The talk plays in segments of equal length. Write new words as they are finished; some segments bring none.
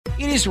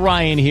It is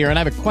Ryan here, and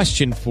I have a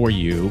question for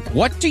you.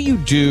 What do you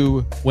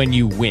do when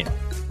you win?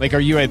 Like, are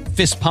you a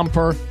fist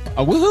pumper,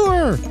 a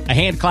woohooer, a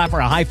hand clapper,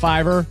 a high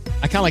fiver?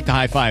 I kind of like the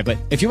high five, but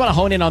if you want to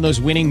hone in on those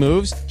winning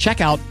moves,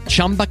 check out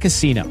Chumba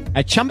Casino.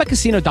 At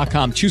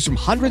ChumbaCasino.com, choose from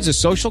hundreds of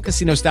social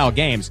casino-style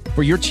games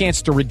for your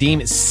chance to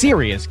redeem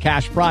serious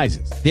cash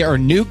prizes. There are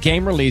new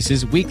game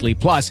releases weekly,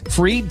 plus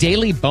free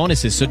daily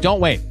bonuses. So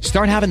don't wait.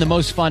 Start having the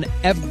most fun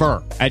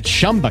ever at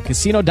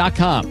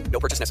ChumbaCasino.com.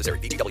 No purchase necessary.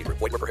 VGW. Void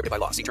where prohibited by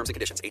law. See terms and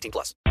conditions. 18+.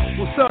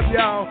 What's up,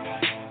 y'all?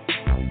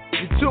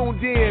 You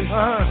tuned in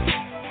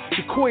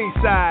to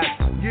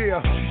QUEENsized,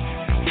 yeah,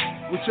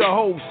 with your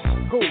host,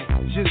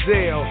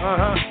 Jazzelle,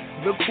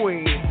 the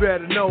Queen,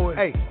 better know it.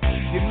 Hey,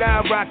 you're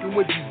now rocking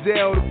with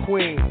Jazzelle, the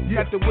Queen.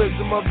 Got the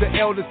wisdom of the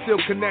elder,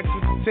 still connects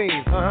with the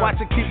team. Watch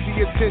it keep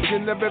the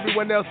attention of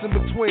everyone else in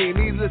between.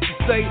 Needless to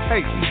say, hey,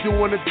 she's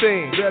doing a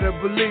thing. Better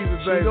believe it,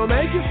 baby. She gon'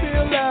 make you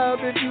feel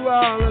love if you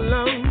all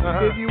alone.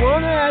 If you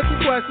wanna ask a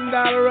question,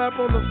 dial her up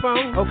on the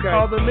phone. Okay.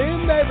 All the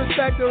men, they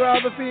respect her,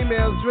 all the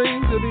females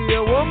dream to be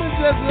a woman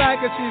just like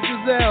her. She's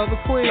Jazzelle, the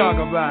Queen.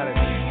 Talk about it.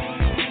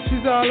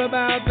 She's all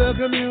about the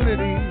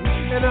community,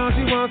 and all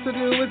she wants to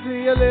do is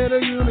see a little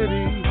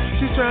unity.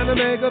 She's trying to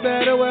make a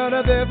better world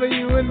out there for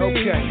you and me.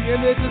 Okay.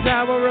 And this is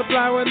how I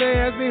reply when they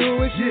ask me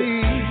who is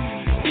she.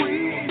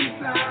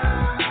 QUEENsized.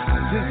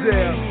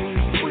 Jazzelle.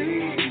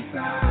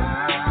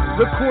 QUEENsized.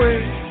 The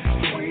Queen.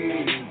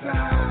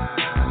 QUEENsized.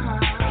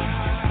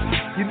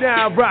 You're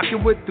now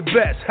rocking with the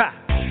best. Ha.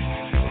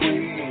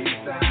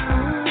 QUEENsized.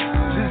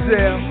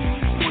 Jazzelle.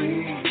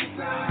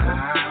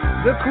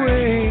 QUEENsized. The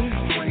Queen.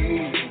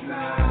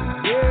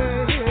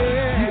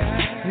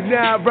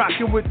 Now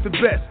rocking with the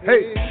best.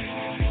 Hey.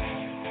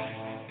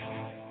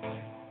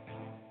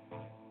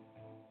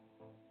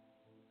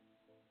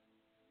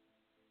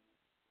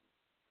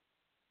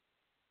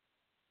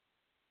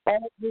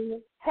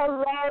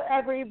 Hello,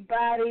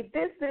 everybody.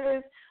 This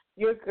is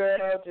your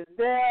girl,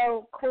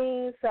 Jazzelle,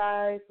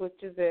 QUEENsized with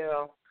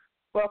Jazzelle.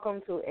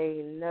 Welcome to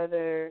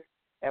another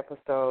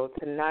episode.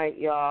 Tonight,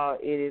 y'all,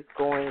 it is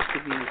going to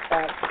be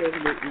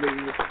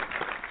absolutely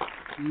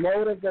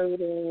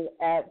motivating,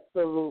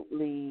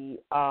 absolutely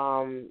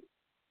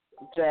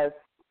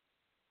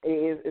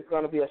it's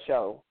going to be a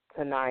show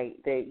tonight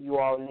that you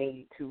all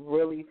need to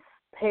really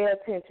pay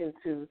attention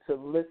to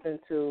listen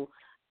to,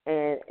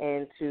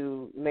 and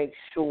to make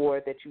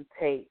sure that you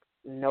take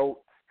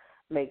notes,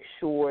 make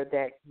sure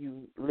that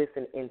you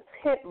listen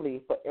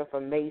intently for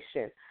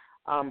information,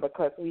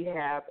 because we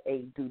have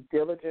a due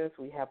diligence,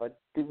 we have a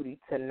duty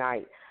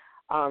tonight.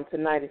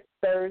 Tonight is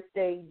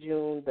Thursday,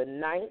 June the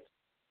 9th,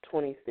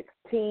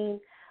 2016.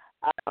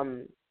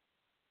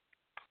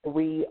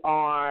 We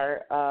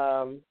are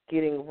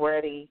getting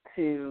ready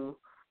to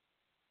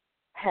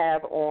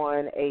have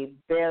on a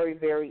very,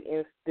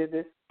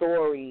 this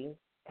story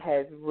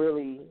has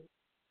really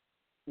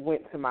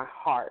went to my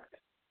heart.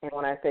 And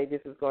when I say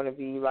this is going to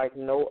be like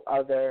no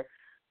other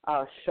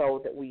show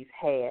that we've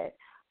had,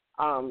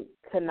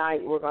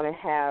 tonight we're going to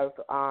have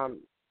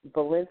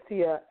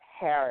Valencia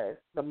Harris,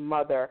 the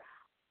mother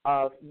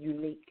of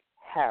Unique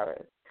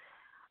Harris.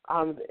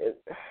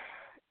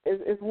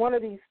 It's one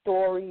of these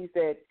stories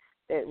that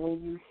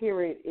when you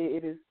hear it,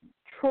 it is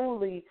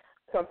truly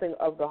something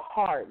of the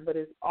heart, but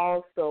it's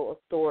also a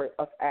story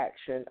of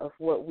action, of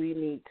what we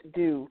need to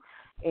do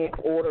in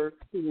order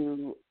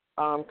to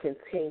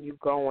continue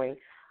going.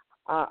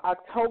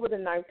 October the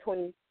 9th,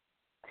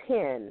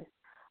 2010,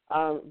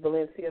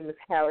 Valencia, Miss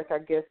Harris, our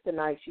guest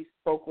tonight, she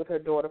spoke with her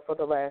daughter for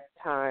the last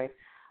time.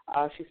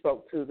 She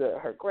spoke to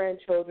her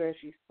grandchildren.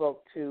 She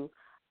spoke to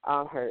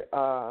her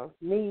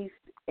niece,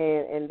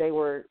 and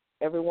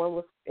everyone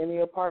was in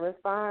the apartment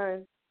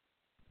fine.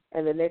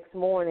 And the next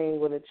morning,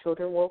 when the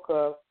children woke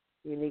up,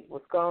 Unique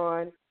was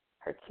gone.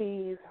 Her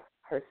keys,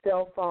 her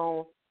cell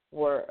phone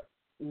were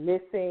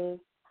missing.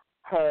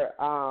 Her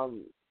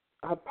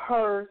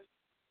purse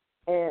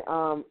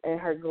and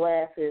her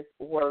glasses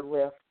were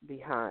left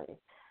behind.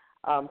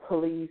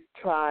 Police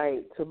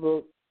tried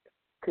to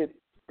could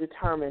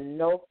determine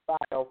no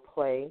foul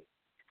play.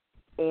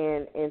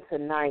 And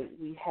tonight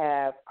we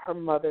have her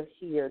mother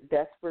here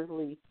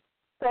desperately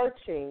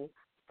searching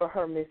for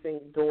her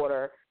missing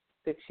daughter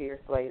 6 years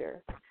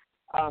later.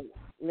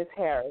 Miss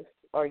Harris,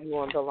 are you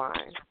on the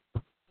line?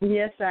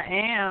 Yes, I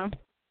am.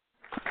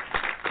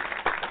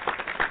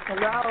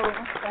 Hello.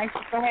 Thank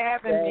you for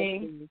having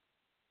me.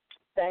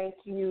 Thank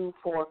you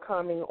for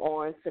coming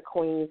on to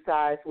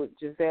QUEENsized with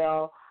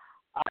Jazzelle.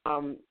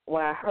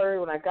 When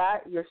I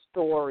got your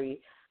story,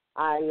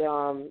 I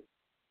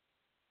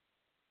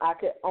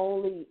could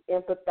only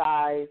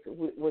empathize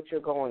with what you're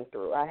going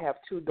through. I have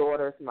two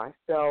daughters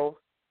myself,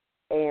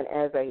 and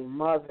as a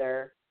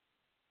mother,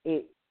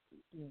 it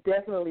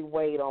definitely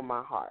weighed on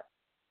my heart.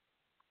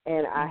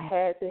 And I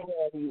had to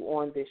have you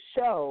on this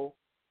show.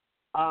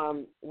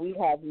 We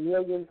have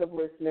millions of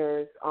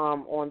listeners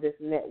on this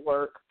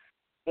network,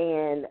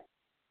 and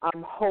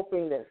I'm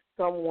hoping that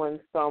someone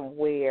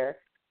somewhere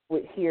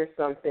would hear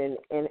something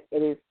and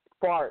it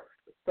sparks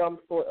some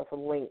sort of a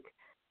link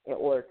in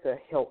order to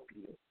help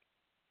you.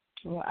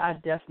 Well, I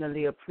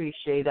definitely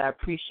appreciate it. I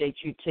appreciate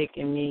you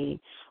taking me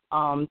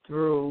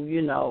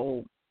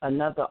through,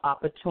 another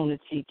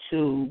opportunity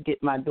to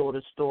get my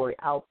daughter's story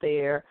out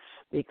there,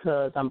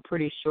 because I'm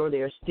pretty sure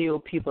there are still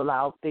people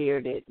out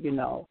there that,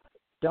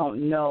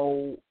 don't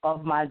know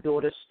of my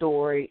daughter's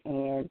story,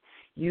 and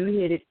you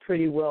hit it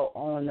pretty well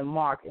on the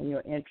mark in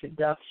your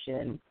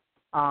introduction.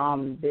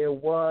 There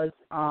was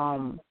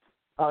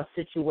a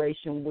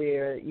situation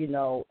where,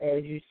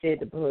 as you said,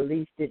 the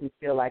police didn't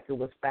feel like it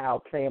was foul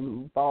play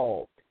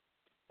involved.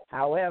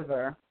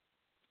 However,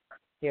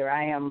 here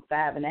I am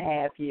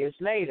 5.5 years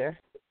later,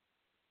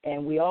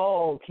 and we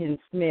all can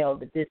smell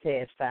that this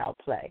has foul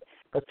play,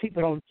 because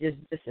people don't just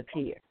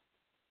disappear.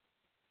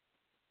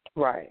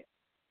 Right.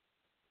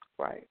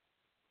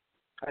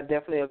 I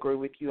definitely agree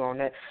with you on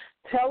that.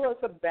 Tell us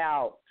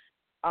about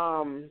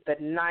the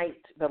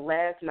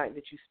last night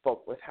that you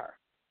spoke with her.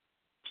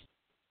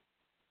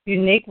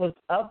 Unique was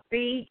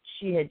upbeat.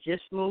 She had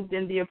just moved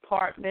in the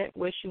apartment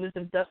where she was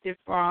abducted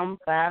from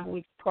 5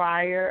 weeks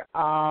prior.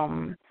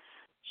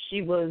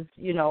 She was,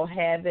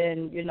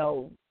 having,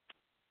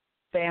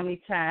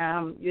 family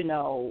time,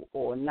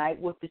 or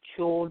night with the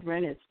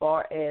children, as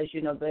far as,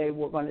 they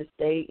were going to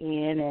stay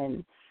in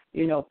and,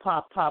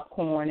 pop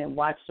popcorn and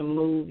watch some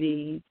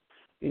movies.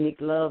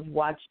 Unique loved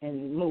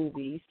watching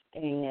movies,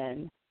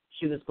 and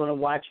she was going to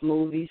watch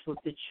movies with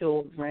the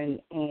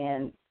children,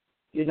 and,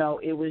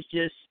 it was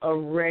just a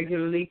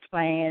regularly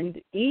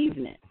planned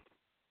evening.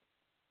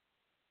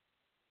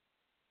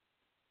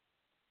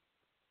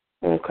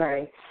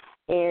 Okay.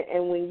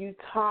 And when you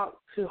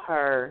talked to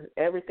her,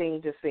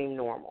 everything just seemed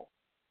normal.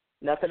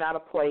 Nothing out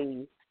of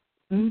place.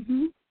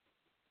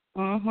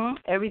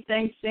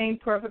 Everything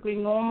seemed perfectly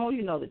normal.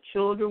 The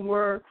children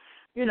were,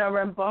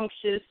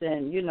 rambunctious,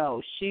 and,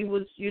 she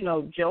was,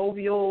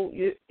 jovial.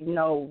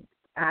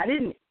 I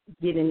didn't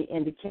get any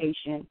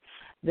indication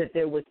that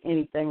there was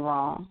anything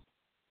wrong.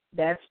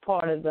 That's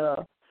part of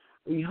the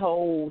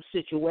whole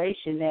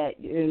situation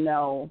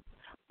that,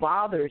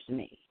 bothers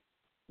me.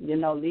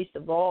 Least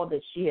of all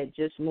that she had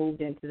just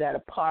moved into that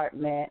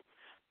apartment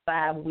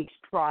 5 weeks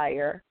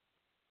prior.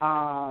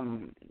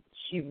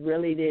 She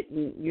really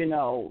didn't,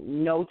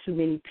 know too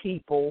many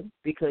people,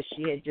 because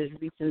she had just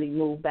recently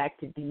moved back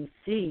to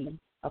D.C.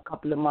 a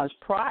couple of months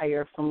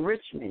prior from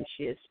Richmond.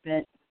 She had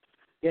spent,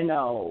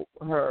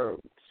 her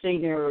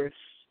senior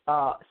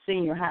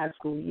high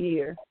school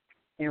year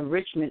in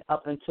Richmond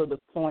up until the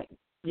point,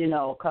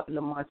 a couple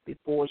of months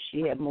before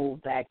she had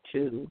moved back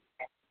to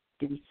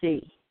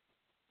D.C.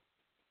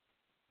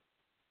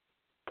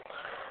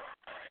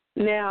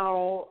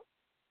 Now,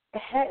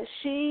 had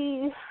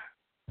she,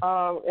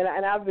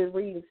 and I've been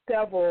reading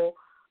several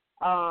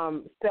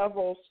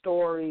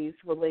stories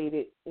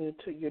related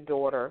to your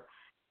daughter,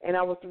 and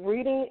I was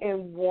reading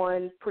in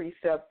one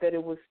precept that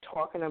it was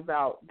talking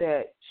about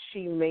that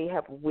she may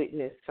have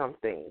witnessed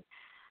something.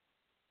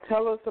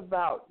 Tell us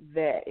about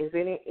that. Is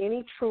there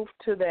any truth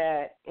to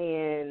that,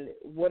 and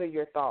what are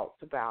your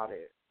thoughts about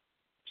it?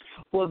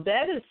 Well,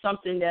 that is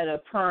something that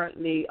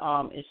apparently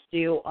is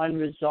still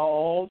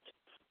unresolved.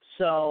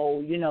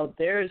 So,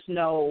 there is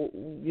no,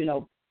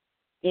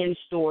 end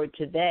story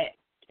to that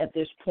at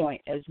this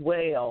point as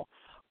well.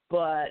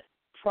 But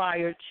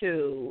prior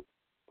to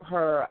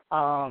her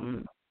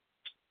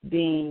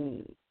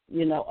being,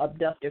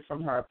 abducted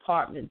from her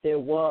apartment, there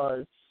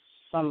was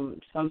some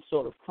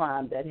sort of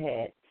crime that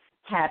had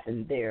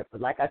happened there.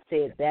 But like I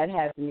said, that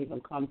hasn't even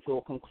come to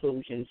a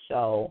conclusion,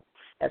 so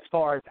as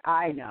far as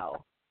I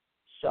know.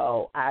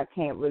 So I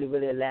can't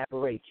really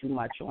elaborate too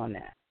much on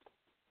that.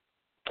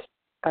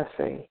 I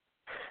see.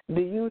 Do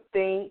you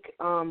think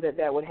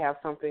that would have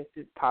something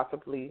to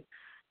possibly,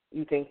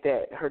 you think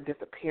that her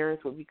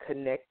disappearance would be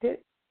connected?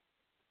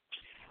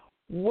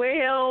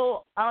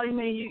 Well, I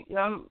mean,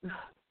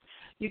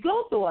 you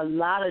go through a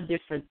lot of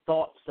different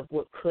thoughts of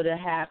what could have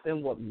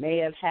happened, what may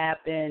have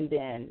happened,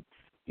 and,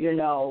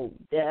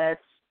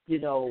 that's,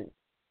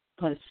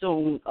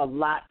 consumed a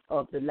lot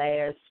of the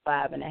last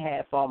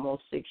 5.5,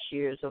 almost 6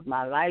 years of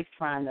my life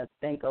trying to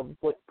think of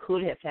what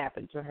could have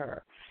happened to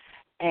her.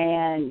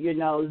 And,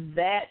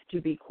 that,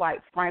 to be quite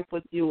frank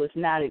with you, is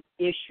not an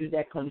issue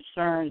that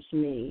concerns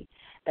me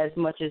as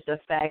much as the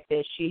fact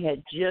that she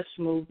had just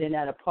moved in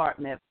that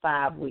apartment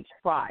 5 weeks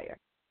prior.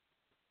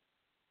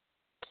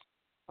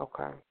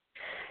 Okay.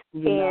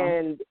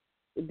 And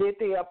did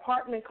the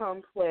apartment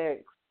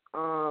complex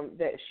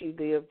that she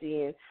lived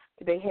in,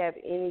 did they have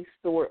any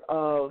sort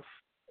of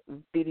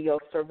video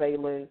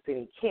surveillance,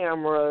 any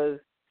cameras,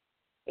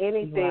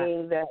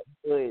 anything that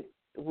would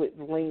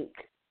link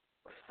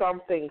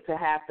something to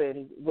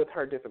happen with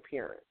her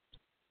disappearance?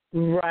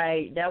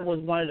 Right. That was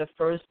one of the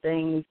first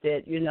things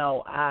that,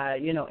 I,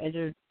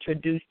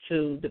 introduced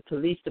to the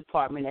police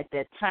department at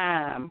that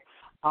time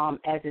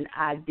as an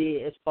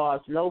idea as far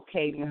as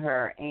locating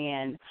her.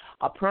 And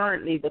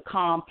apparently the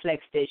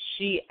complex that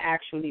she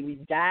actually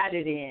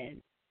resided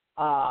in,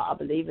 I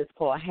believe it's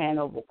called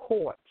Hanover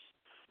Courts,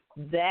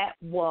 that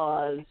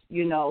was,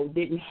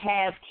 didn't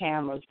have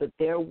cameras, but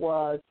there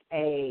was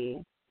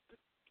a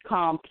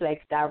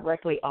complex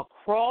directly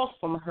across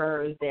from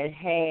hers that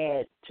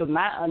had, to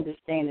my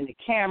understanding, the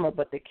camera,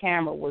 but the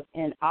camera was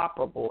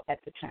inoperable at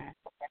the time.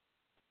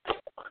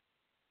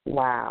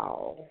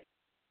 Wow.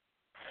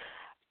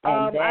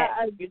 And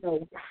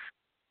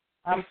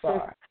I'm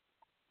sorry.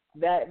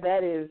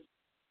 That is,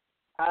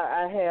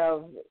 I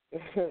have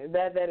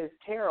that is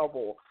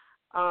terrible.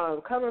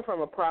 Coming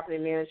from a property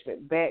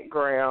management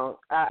background,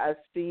 I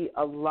see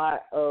a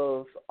lot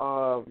of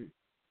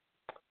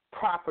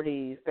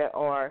properties that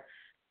are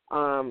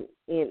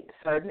in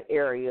certain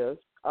areas.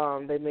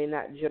 They may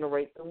not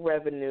generate the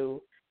revenue,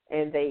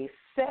 and they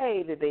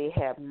say that they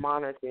have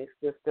monitoring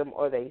system,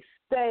 or they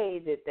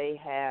say that they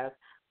have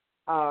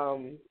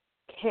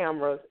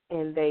cameras,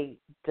 and they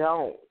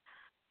don't.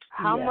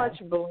 How much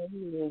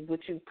blame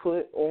would you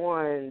put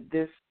on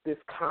this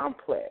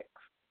complex?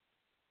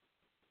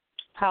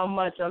 How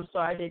much? I'm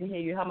sorry, I didn't hear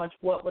you. How much?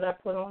 What would I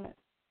put on it?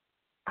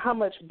 How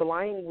much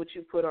blame would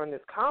you put on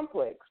this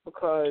complex?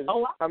 Because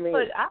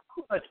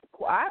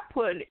I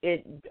put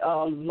it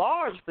a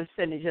large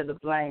percentage of the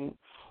blame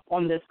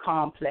on this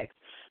complex,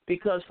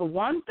 because for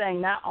one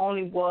thing, not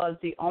only was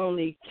the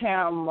only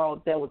camera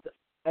that was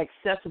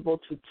accessible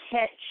to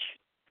catch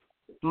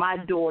my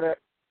daughter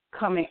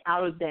coming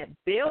out of that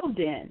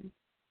building,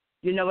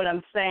 you know what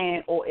I'm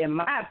saying, or in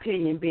my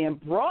opinion, being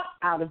brought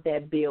out of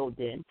that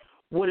building,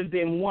 would have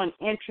been one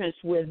entrance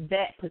where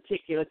that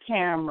particular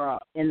camera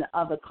in the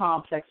other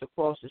complex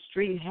across the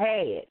street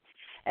had.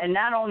 And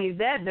not only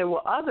that, there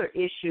were other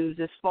issues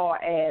as far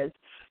as,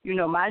 you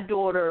know, my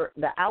daughter,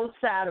 the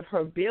outside of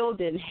her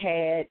building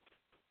had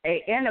an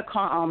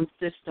intercom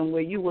system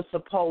where you were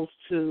supposed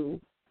to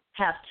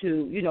have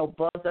to, you know,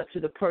 buzz up to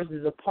the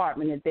person's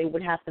apartment and they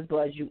would have to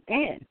buzz you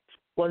in.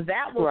 Well,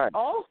 that was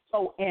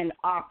also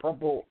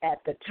inoperable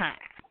at the time.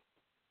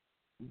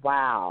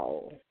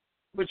 Wow.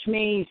 Which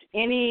means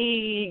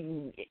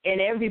any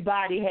and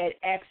everybody had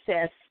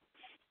access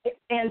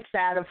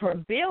inside of her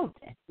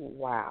building.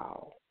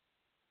 Wow.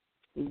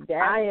 I'm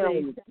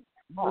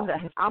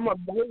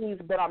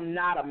amazed, but I'm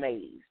not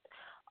amazed.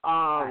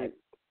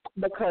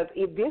 Because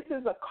if this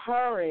is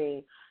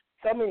occurring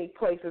so many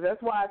places,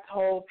 that's why I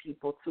told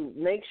people to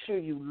make sure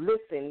you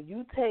listen,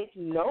 you take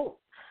notes.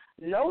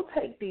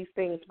 Notate these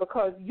things,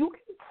 because you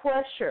can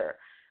pressure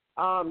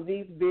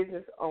these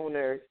business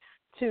owners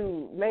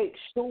to make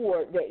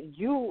sure that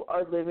you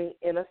are living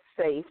in a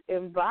safe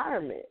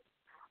environment.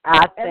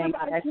 I think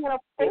that's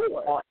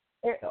what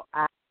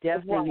I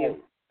definitely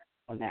agree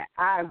on that.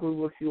 I agree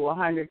with you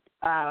 100%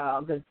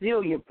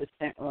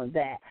 on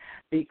that,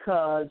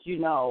 because, you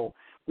know,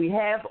 we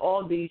have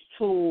all these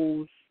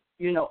tools,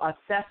 you know,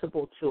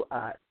 accessible to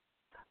us.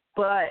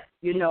 But,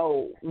 you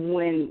know,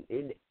 when,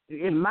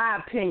 in my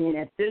opinion,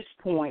 at this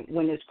point,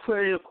 when it's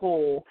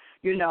critical,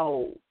 you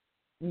know,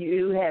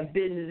 you have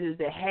businesses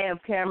that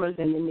have cameras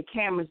and then the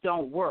cameras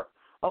don't work.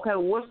 Okay,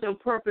 well, what's the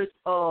purpose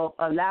of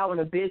allowing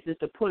a business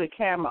to put a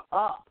camera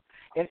up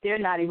if they're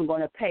not even going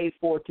to pay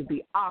for it to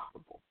be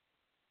operable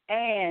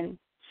and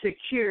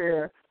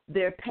secure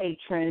their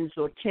patrons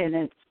or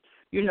tenants,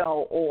 you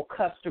know, or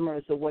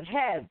customers or what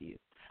have you?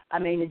 I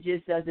mean, it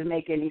just doesn't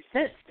make any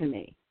sense to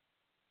me.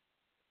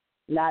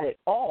 Not at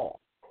all.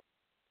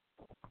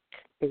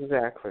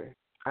 Exactly.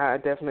 I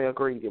definitely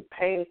agree. You're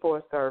paying for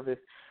a service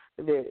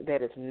that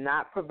is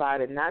not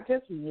provided, not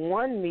just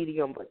one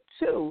medium, but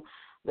two.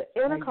 The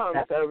intercom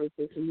service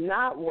is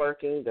not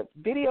working. The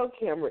video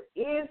camera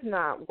is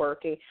not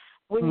working.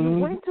 When you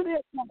went to the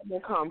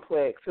apartment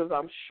complex, because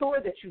I'm sure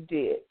that you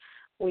did,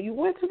 when you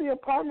went to the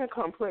apartment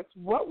complex,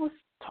 what was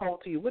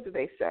told to you? What did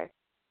they say?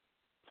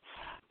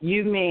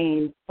 You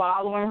mean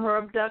following her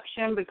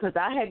abduction? Because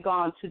I had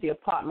gone to the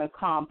apartment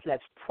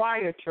complex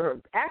prior to her,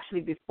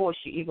 actually before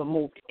she even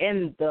moved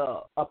in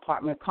the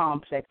apartment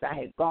complex. I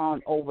had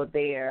gone over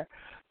there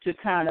to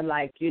kind of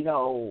like, you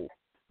know,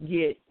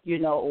 get, you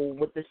know,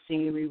 what the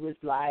scenery was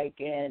like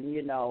and,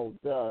 you know,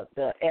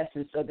 the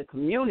essence of the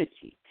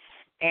community.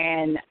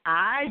 And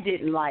I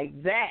didn't like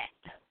that.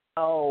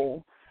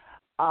 So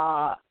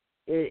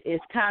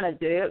it's kind of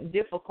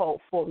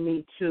difficult for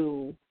me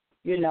to,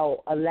 you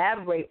know,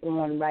 elaborate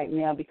on right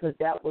now, because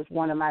that was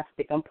one of my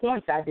sticking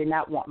points. I did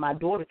not want my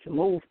daughter to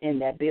move in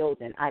that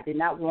building. I did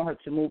not want her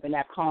to move in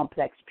that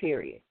complex,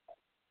 period.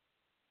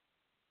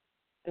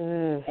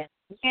 And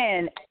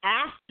then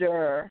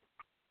after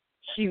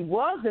she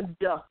was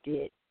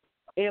abducted,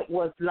 it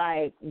was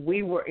like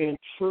we were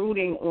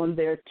intruding on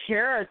their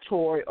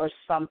territory or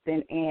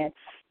something. And,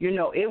 you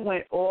know, it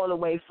went all the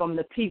way from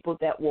the people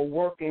that were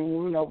working,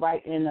 you know,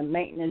 right in the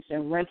maintenance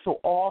and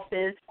rental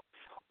office,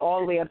 all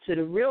the way up to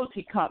the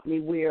realty company,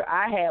 where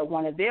I had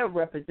one of their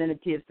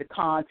representatives to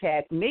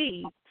contact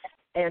me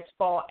as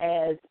far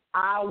as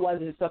I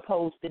wasn't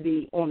supposed to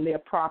be on their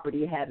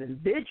property having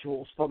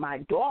vigils for my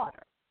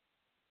daughter.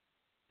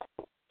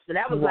 So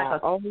that was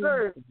like a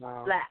third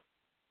slap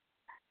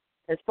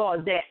as far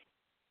as that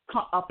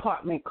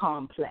apartment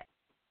complex.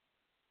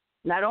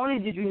 Not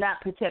only did you not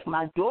protect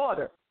my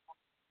daughter,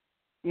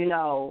 you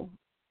know,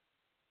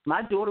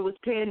 My daughter was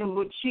paying them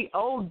what she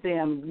owed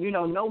them,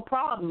 no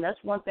problem.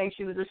 That's one thing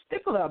she was a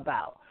stickler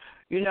about.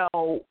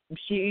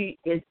 She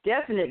is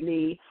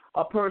definitely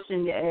a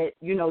person that,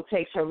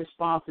 takes her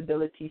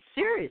responsibility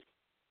seriously.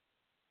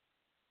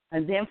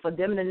 And then for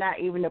them to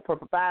not even to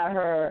provide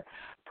her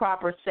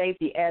proper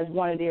safety as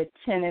one of their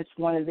tenants,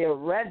 one of their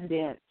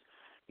residents,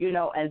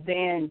 and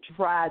then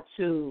try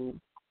to,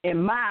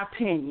 in my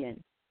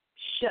opinion,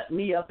 shut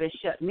me up and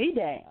shut me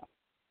down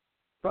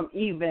from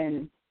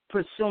even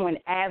pursuing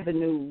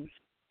avenues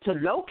to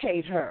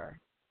locate her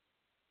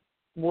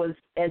was,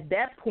 at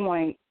that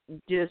point,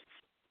 just,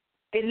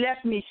 it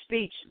left me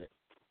speechless.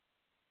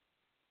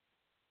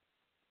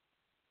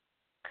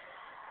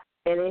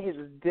 And it has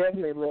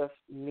definitely left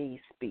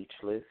me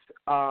speechless.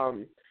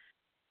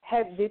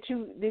 Did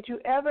you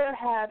ever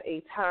have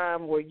a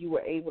time where you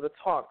were able to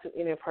talk to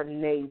any of her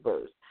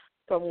neighbors,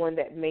 someone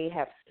that may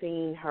have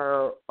seen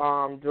her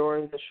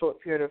during the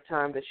short period of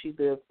time that she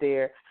lived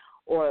there,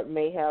 or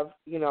may have,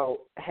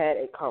 had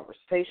a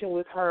conversation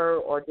with her,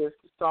 or just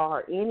saw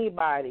her,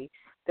 anybody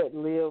that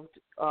lived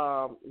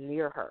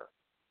near her?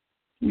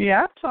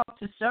 Yeah, I've talked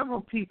to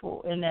several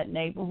people in that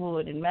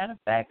neighborhood, and matter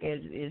of fact,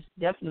 it's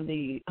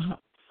definitely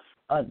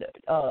a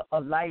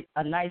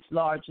nice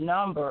large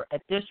number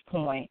at this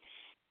point.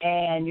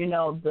 And,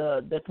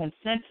 the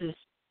consensus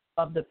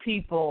of the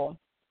people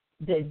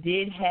that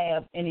did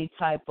have any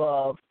type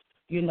of,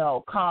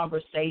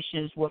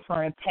 conversations with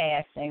her in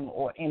passing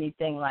or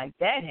anything like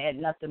that had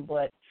nothing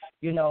but,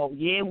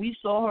 we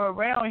saw her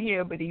around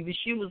here, but either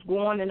she was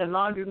going in the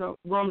laundry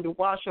room to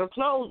wash her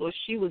clothes, or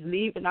she was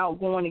leaving out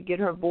going to get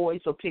her boys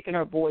or picking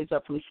her boys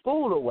up from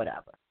school or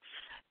whatever.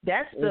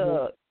 That's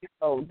the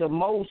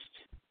most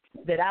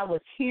that I was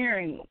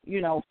hearing,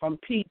 from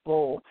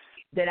people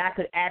that I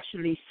could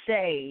actually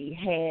say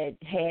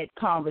had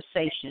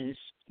conversations,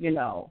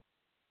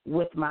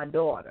 with my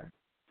daughter,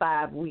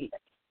 5 weeks.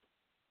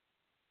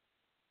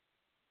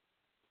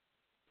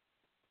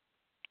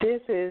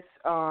 This is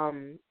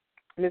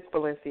Miss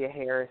Valencia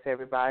Harris,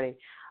 everybody.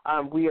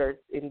 We are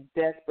in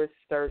desperate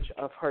search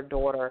of her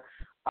daughter,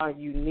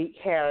 Unique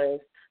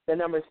Harris. The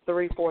number is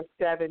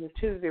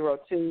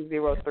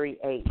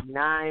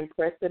 347-202-0389.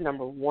 Press the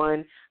number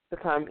 1 to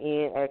come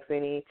in, ask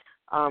any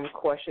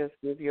questions,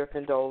 give your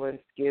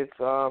condolence, give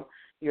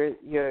your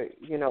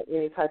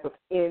any type of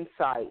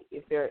insight.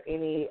 If there are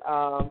any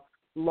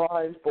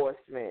law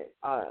enforcement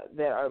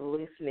that are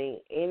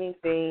listening,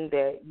 anything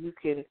that you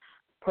can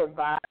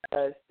provide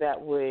us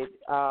that would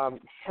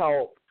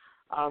help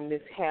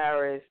Ms.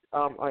 Harris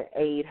or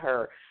aid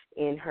her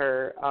in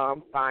her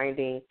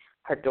finding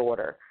her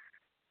daughter.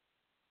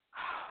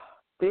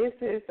 This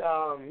is,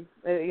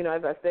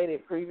 as I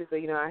stated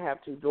previously, I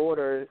have 2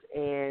 daughters,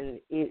 and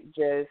it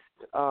just,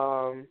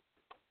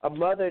 a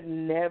mother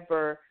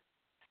never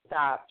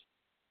stops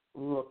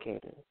looking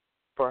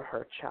for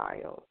her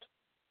child.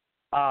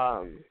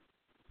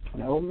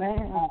 No,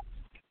 ma'am.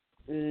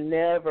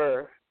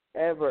 Never,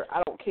 ever.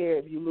 I don't care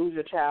if you lose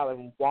your child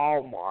in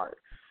Walmart.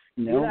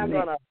 No,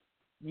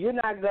 You're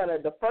not gonna.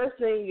 The first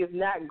thing is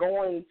not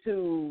going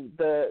to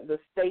the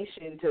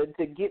station to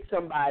get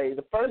somebody.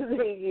 The first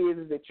thing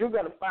is that you're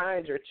gonna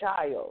find your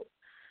child.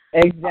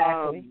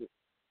 Exactly.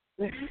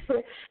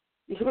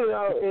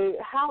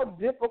 How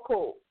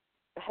difficult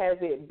has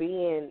it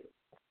been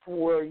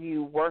for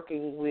you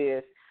working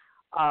with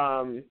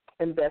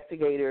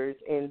investigators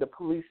in the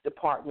police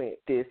department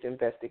this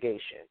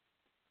investigation?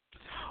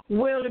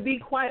 Well, to be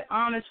quite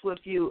honest with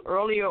you,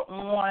 earlier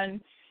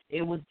on,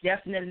 it was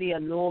definitely a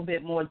little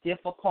bit more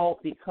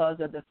difficult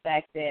because of the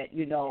fact that,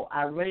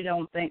 I really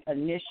don't think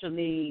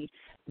initially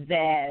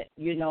that,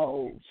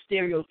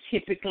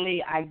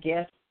 stereotypically, I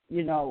guess,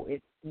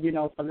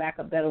 for lack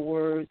of better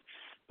words,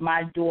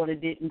 my daughter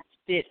didn't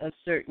fit a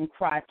certain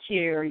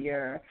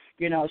criteria.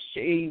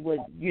 She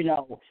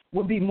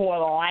would be more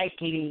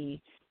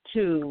likely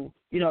to,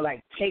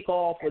 take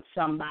off with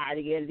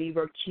somebody and leave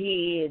her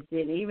kids.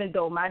 And even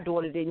though my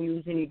daughter didn't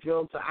use any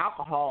drugs or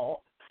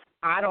alcohol,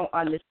 I don't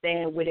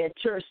understand where that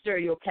church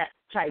stereotype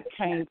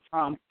came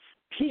from,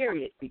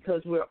 period,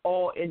 because we're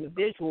all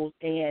individuals.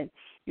 And,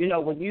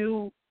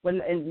 when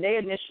they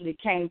initially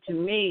came to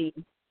me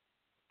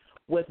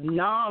with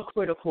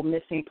non-critical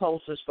missing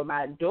posters for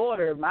my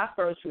daughter, my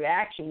first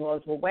reaction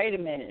was, well, wait a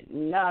minute,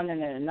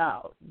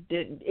 no.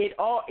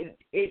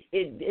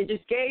 It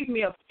just gave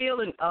me a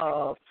feeling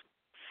of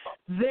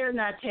they're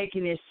not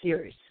taking this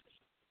serious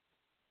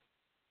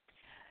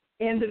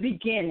in the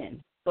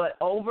beginning. But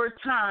over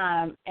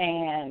time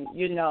and,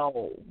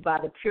 by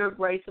the pure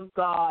grace of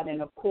God,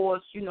 and, of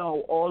course,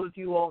 all of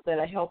you all that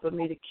are helping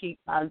me to keep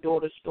my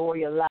daughter's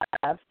story alive,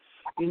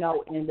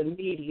 in the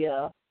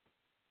media,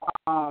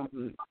 I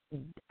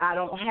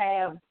don't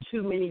have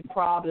too many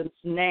problems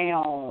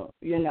now,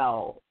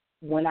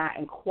 when I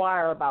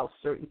inquire about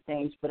certain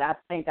things. But I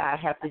think I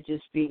have to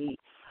just be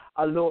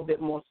a little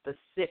bit more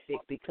specific,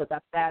 because I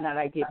found out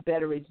I get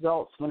better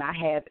results when I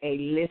have a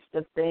list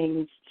of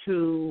things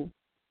to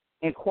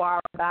inquire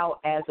about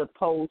as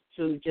opposed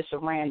to just a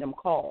random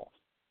call.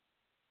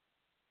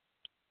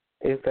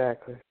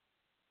 Exactly.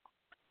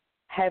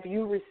 have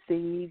you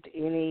received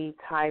any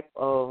type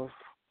of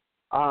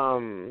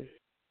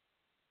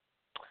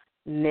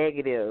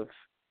negative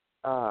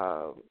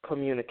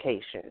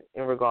communication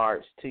in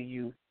regards to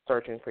you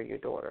searching for your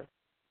daughter?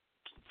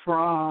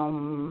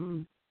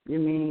 You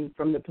mean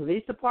from the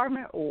police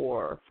department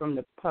or from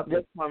the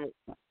public?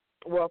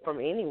 From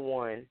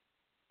anyone.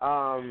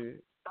 Oh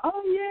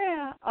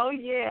yeah.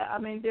 I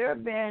mean, there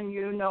have been,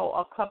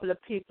 a couple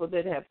of people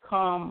that have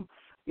come,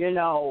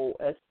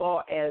 as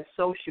far as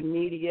social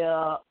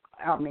media.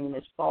 I mean,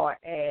 as far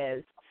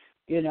as,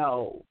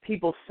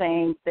 people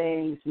saying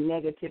things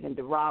negative and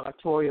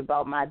derogatory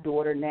about my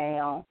daughter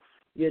now,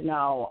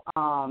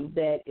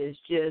 that is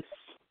just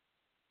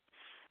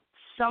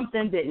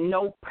something that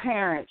no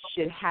parent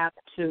should have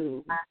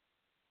to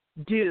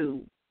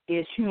do,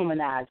 is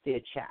humanize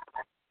their child.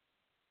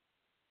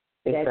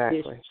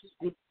 Exactly.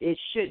 It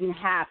shouldn't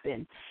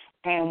happen.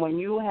 And when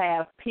you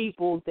have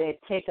people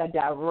that take a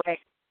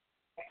direct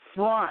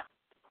front,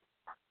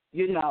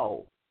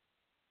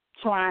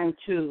 trying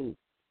to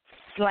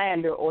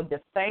slander or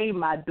defame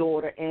my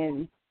daughter,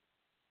 and,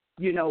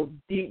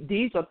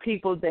 these are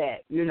people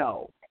that,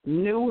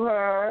 knew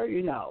her,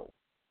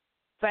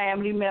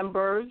 family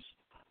members,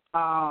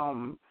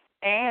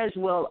 as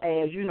well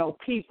as,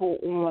 people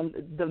on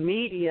the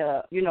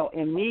media,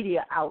 in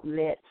media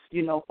outlets,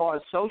 for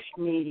social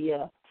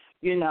media,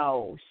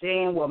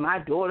 saying, well, my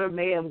daughter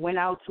may have went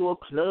out to a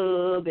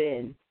club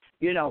and,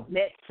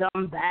 met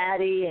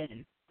somebody,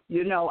 and,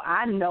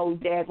 I know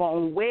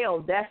daggone well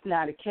that's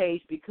not the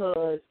case,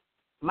 because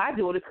my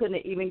daughter couldn't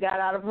have even got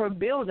out of her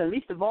building,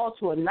 least of all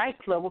to a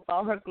nightclub,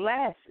 without her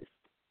glasses.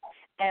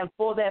 And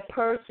for that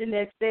person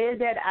that said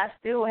that, I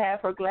still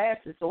have her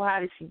glasses, so how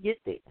did she get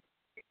there?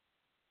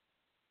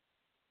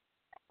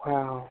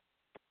 Wow.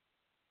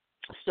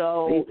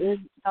 So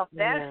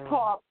that's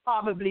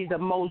probably the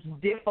most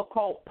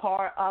difficult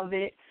part of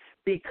it,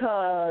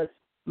 because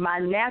my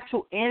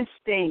natural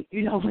instinct,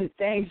 when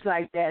things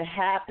like that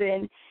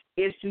happen,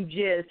 is to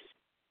just,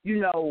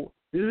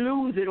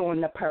 lose it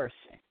on the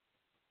person.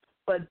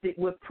 But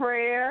with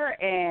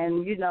prayer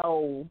and,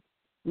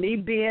 me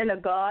being a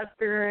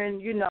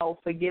God-fearing,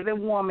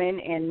 forgiving woman,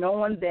 and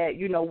knowing that,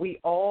 we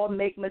all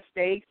make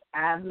mistakes.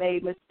 I've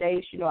made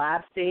mistakes.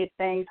 I've said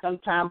things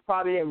sometimes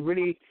probably that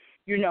really,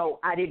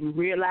 I didn't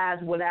realize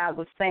what I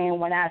was saying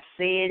when I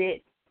said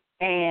it,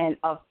 and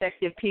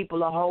affected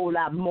people a whole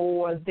lot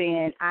more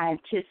than I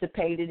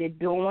anticipated it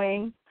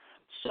doing.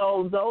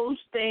 So those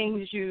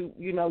things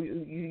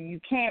you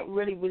can't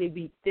really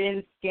be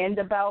thin-skinned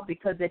about,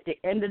 because at the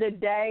end of the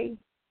day,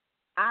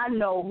 I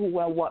know who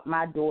and what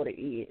my daughter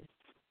is.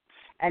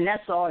 And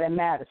that's all that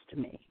matters to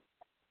me.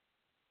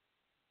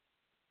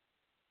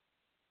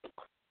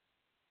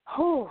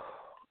 Oh,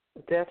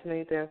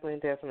 definitely. This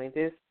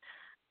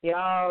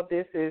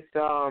is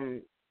a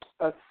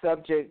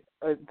subject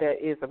that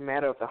is a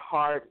matter of the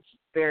heart,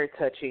 very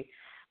touchy.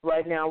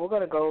 Right now, we're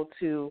going to go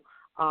to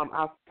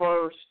our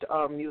first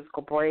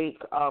musical break.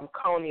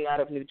 Coney out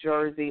of New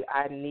Jersey,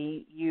 I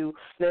Need You.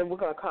 Then we're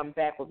going to come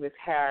back with Miss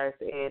Harris,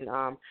 and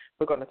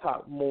we're going to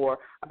talk more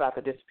about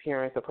the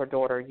disappearance of her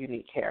daughter,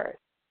 Unique Harris.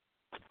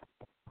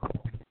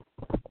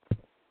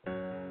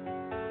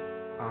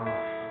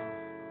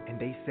 And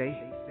they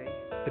say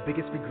the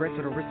biggest regrets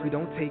are the risks we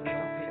don't take.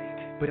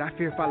 But I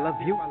fear if I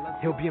love you,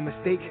 it'll be a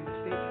mistake.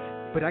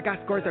 But I got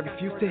scars I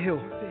refuse to heal.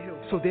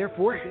 So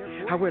therefore,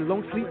 I wear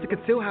long sleeves to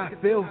conceal how I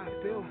feel.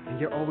 And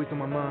you're always on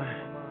my mind.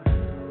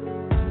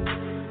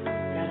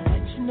 Gotta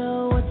let you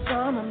know what's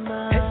on my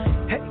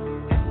mind. Hey.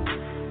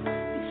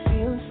 These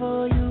feelings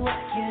for you I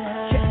can't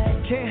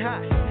hide. Can't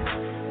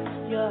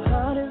hide. Your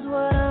heart is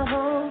what I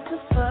hope to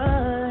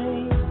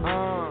find.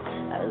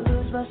 I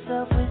lose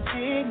myself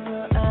within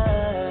your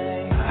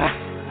eyes.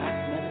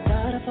 Never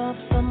thought I'd fall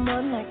for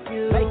someone like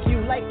you. Like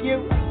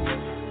you.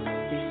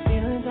 These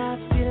feelings I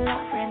feel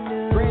like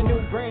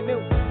Brand new.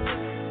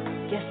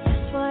 Guess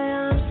that's why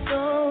I'm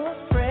so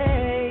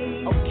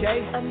afraid.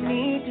 Okay. I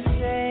need to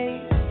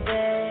say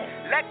that.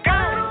 Let go. I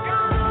don't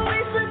wanna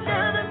waste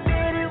another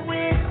minute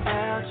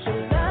without your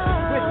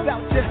love.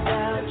 Without you.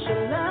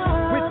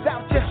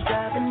 It's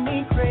driving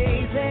me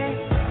crazy.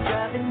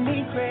 I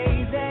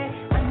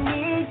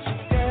need you,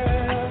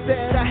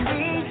 girl. I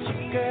need you,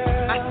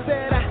 girl. I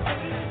said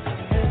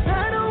 'Cause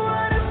I don't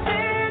wanna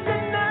spend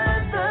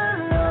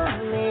another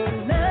lonely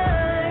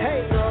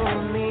night.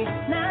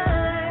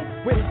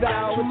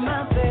 Without you,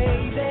 my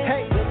baby.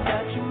 Hey.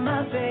 Without you,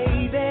 my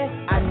baby.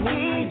 I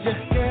need you,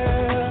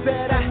 girl.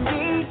 Said I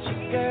need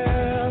you,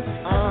 girl.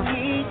 I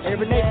need you,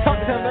 Every day talk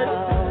to her, baby.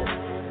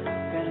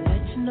 Gotta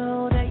let you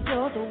know that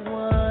you're the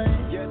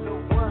one. You're the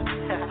one.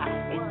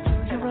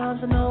 Into your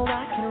arms I know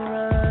I can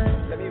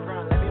run. Let me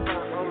run.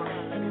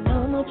 And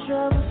all my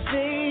troubles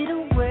fade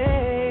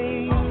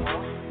away.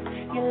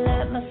 You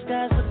let my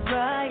skies look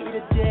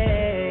brighter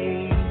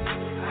day.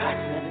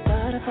 Never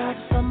thought I'd fall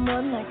for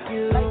someone like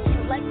you.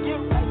 Like you.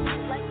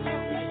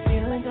 These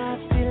feelings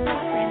I feel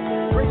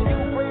like brand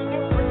new.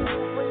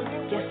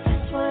 Guess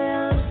that's why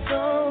I'm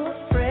so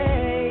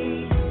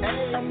afraid.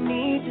 I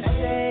need to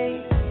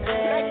say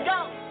that.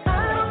 I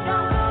don't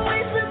wanna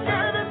waste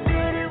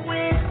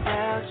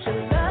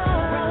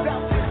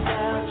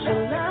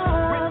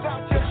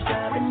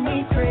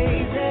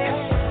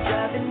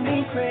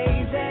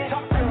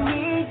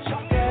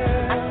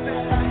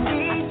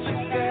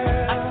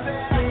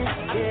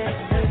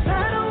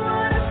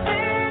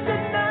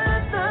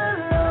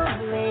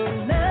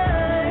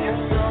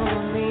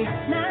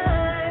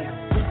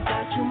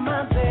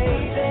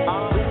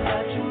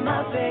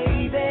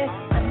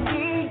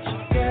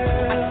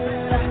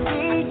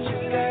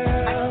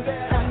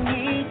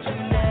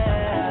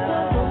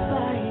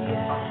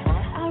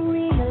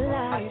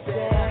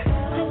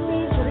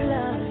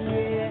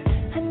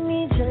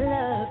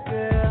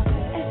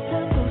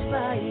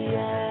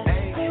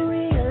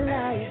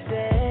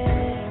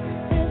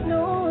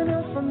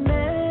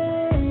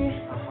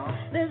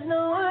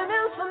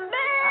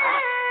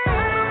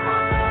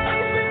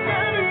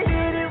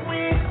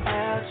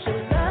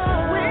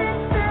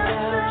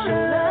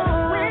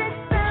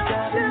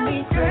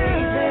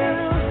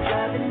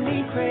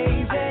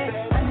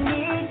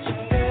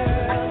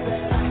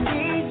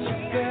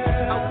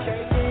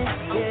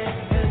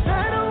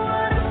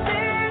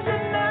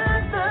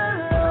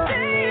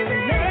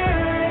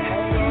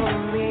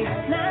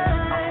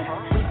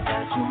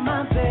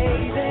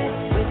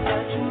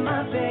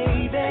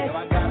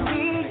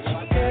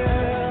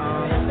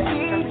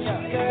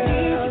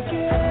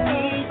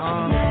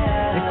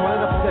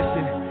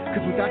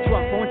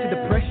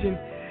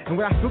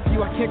what I feel for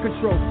you, I can't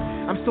control.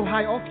 I'm so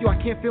high off you,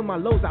 I can't feel my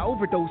lows. I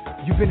overdose.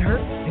 You've been hurt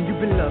and you've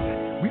been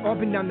loved. We all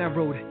been down that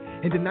road.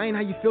 And denying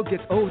how you feel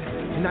gets old.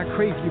 And I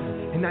crave you,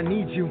 and I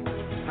need you.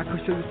 I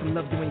could show you some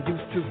love you ain't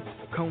used to.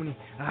 Coney.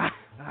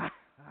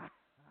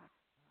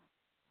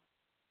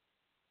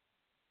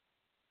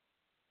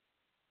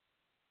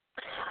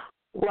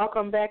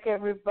 Welcome back,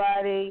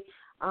 everybody.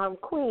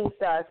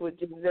 QUEENsized with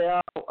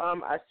Jazzelle.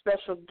 Our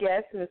special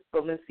guest, Miss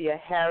Valencia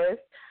Harris.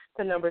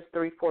 The number is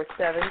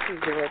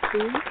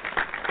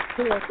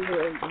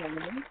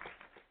 347-202-208.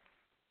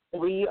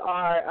 We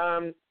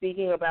are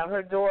speaking about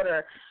her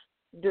daughter,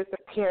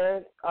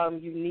 disappearance,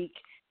 Unique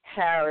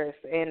Harris,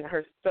 and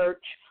her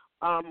search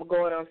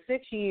going on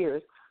 6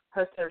 years,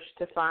 her search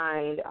to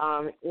find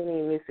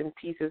any missing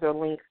pieces or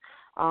links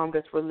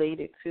that's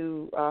related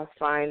to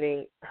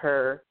finding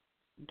her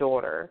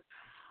daughter.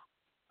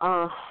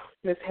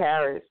 Miss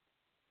Harris,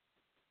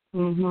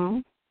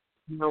 we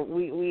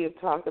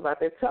have talked about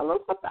that. Tell us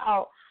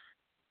about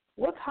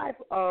what type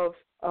of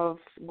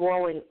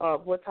growing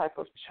up, what type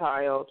of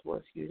child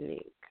was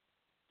Unique?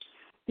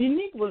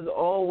 Unique was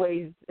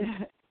always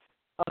a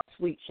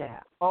sweet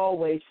child,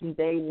 always from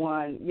day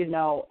one,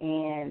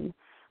 and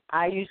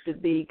I used to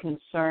be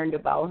concerned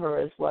about her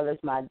as well as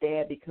my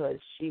dad because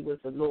she was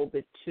a little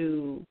bit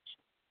too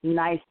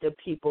nice to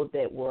people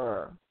that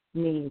were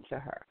mean to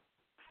her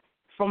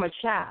from a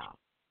child.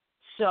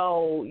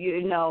 So,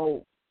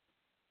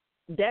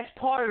 that's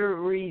part of the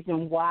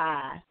reason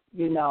why,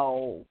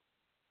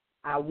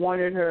 I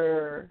wanted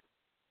her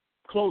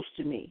close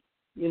to me.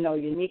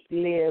 Unique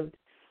lived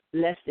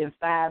less than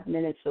 5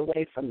 minutes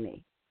away from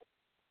me,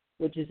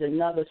 which is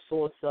another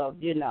source of,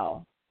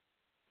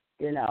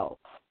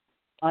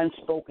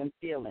 unspoken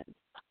feelings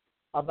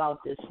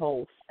about this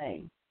whole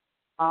thing.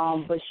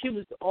 But she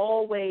was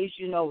always,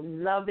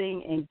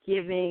 loving and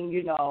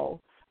giving.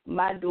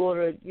 My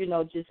daughter,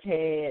 just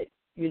had,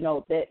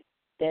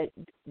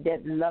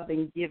 that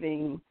loving,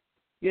 giving,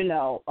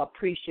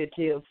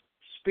 appreciative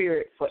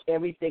spirit for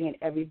everything and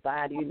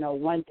everybody.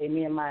 One day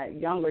me and my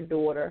younger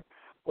daughter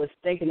was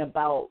thinking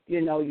about,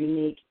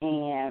 Unique,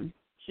 and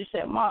she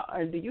said, Ma,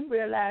 do you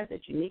realize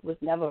that Unique was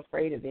never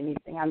afraid of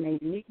anything? I mean,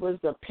 Unique was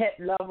a pet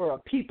lover, a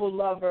people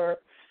lover,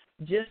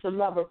 just a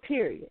lover,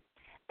 period.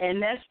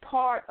 And that's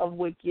part of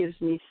what gives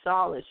me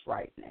solace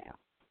right now.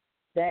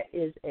 That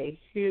is a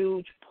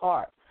huge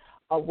part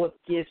of what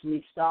gives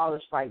me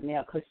solace right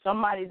now, because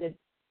somebody that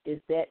is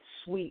that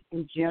sweet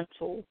and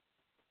gentle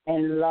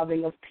and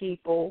loving of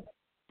people,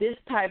 this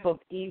type of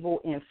evil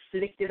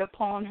inflicted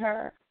upon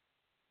her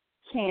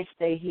can't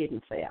stay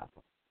hidden forever,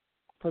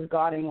 because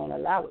God ain't going to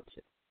allow it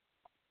to.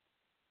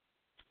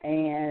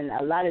 And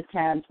a lot of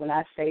times when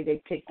I say they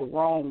picked the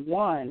wrong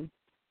one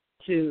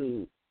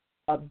to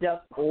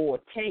abduct or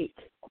take,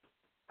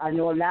 I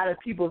know a lot of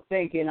people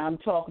thinking I'm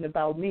talking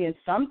about me, and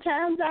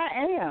sometimes I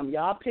am.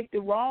 Y'all picked the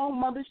wrong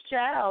mother's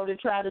child to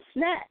try to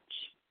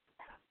snatch.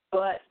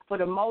 But for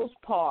the most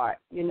part,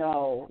 she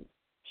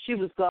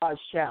was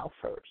God's child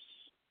first.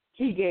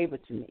 He gave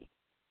it to me.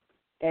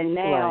 And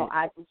now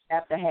I just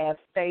have to have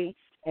faith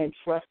and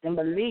trust and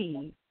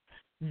believe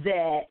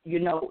that,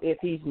 if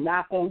he's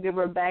not going to give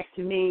her back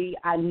to me,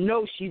 I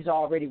know she's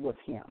already with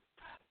him.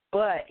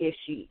 But if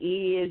she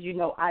is,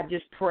 I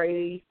just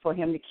pray for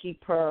him to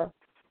keep her,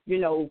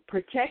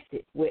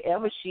 protected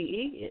wherever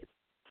she is.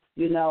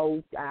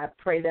 I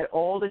pray that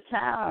all the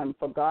time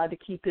for God to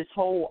keep his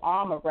whole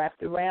armor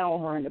wrapped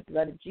around her in the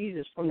blood of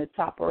Jesus from the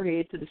top of her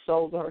head to the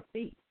soles of her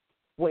feet,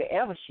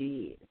 wherever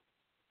she is.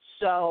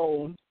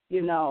 So,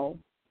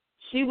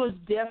 she was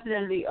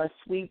definitely a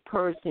sweet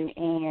person,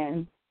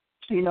 and,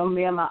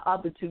 me and my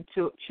other two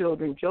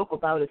children joke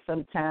about it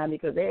sometimes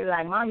because they're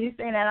like, Mom, you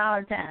say that all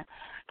the time.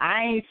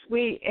 I ain't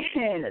sweet.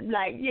 And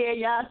like, yeah,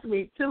 y'all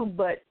sweet too,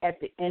 but at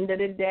the end of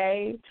the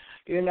day,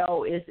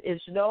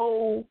 it's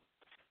no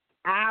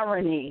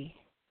irony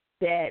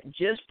that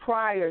just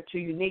prior to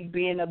Unique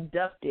being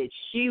abducted,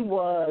 she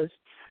was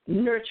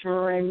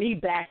nurturing me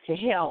back to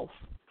health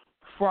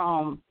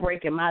from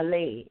breaking my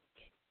leg.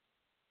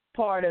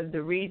 Part of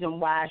the reason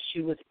why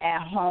she was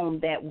at home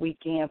that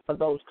weekend for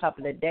those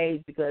couple of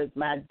days, because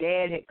my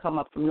dad had come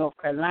up from North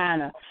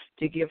Carolina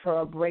to give her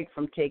a break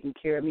from taking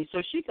care of me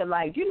so she could,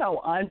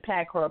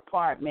 unpack her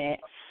apartment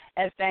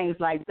and things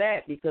like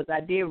that, because I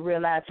did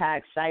realize how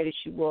excited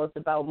she was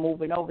about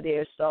moving over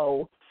there.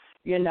 So,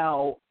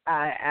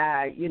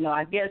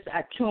 I guess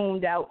I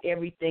tuned out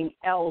everything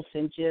else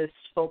and just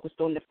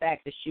focused on the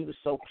fact that she was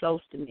so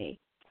close to me.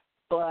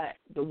 But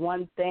the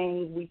one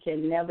thing we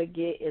can never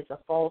get is a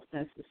false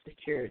sense of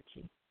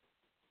security,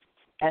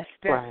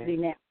 especially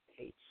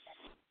nowadays.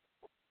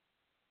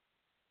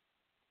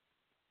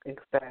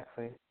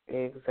 Exactly.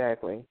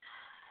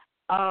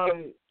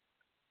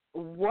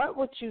 What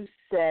would you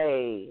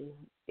say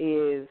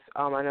is,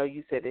 I know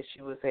you said that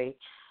she was a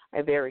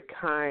very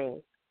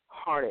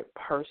kind-hearted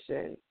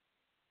person.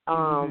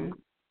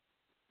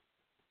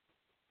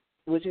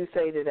 would you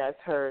say that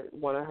that's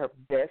one of her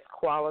best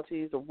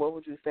qualities, or what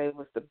would you say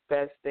was the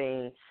best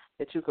thing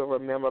that you can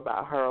remember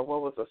about her, or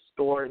what was a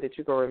story that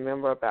you can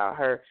remember about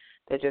her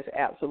that just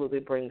absolutely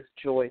brings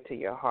joy to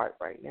your heart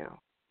right now?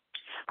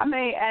 I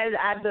mean,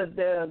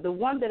 the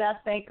one that I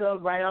think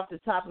of right off the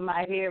top of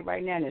my head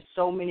right now, and there's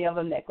so many of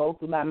them that go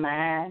through my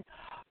mind,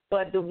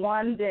 but the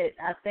one that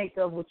I think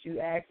of, what you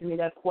asked me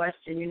that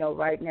question,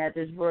 right now at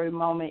this very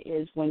moment,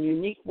 is when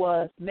Unique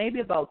was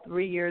maybe about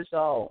 3 years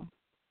old.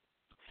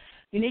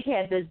 Unique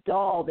had this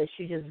doll that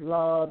she just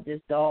loved.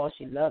 This doll,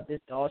 she loved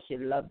this doll. She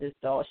loved this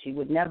doll. She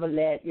would never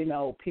let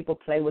people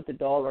play with the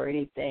doll or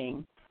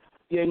anything,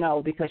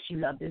 because she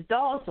loved this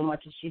doll so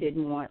much, and she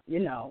didn't want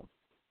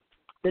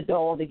the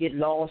doll to get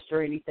lost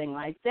or anything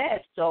like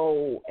that.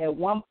 So at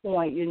one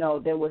point,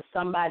 there was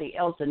somebody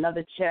else,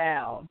 another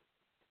child,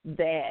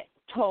 that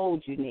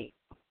told Unique,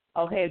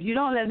 okay, if you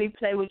don't let me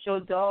play with your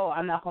doll,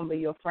 I'm not going to be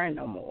your friend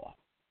no more.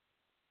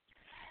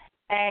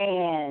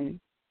 And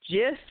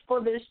just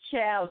for this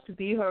child to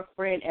be her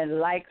friend and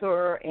like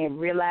her and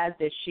realize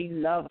that she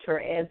loved her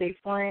as a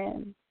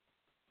friend,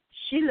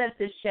 she let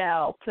this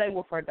child play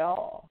with her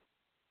doll.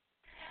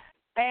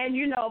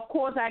 And, of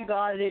course, I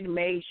guarded it and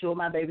made sure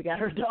my baby got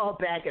her doll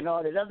back and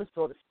all that other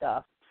sort of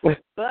stuff.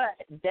 But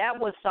that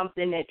was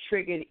something that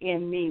triggered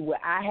in me where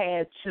I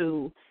had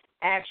to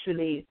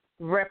actually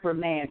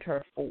reprimand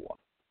her for.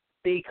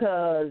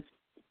 Because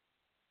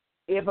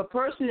if a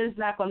person is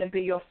not going to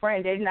be your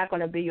friend, they're not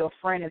going to be your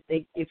friend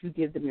if you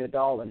give them your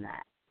doll or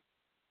not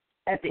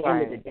at the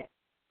end of the day.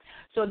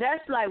 So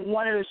that's like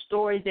one of the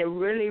stories that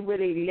really,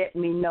 really let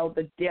me know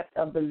the depth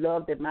of the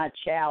love that my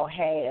child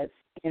has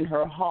in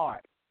her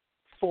heart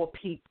for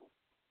people.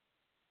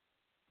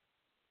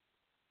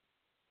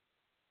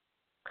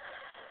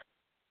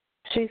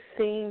 She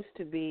seems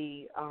to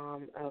be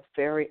a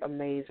very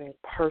amazing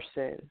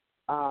person.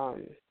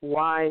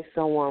 Why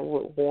someone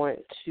would want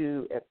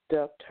to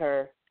abduct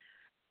her,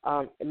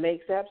 it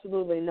makes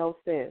absolutely no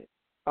sense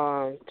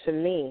to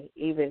me,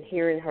 even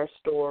hearing her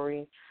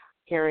story,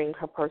 hearing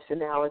her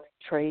personality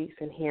traits,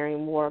 and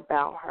hearing more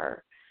about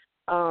her.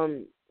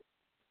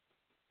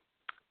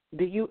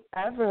 Do you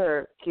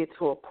ever get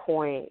to a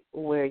point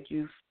where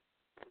you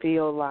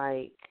feel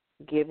like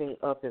giving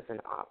up is an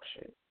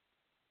option?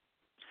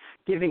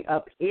 Giving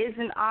up is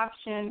an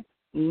option?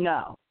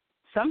 No.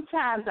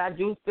 Sometimes I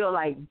do feel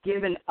like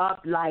giving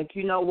up, like,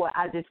 you know what,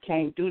 I just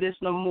can't do this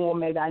no more.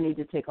 Maybe I need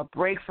to take a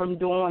break from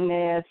doing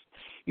this,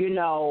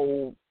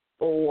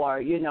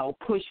 or,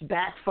 push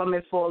back from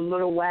it for a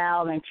little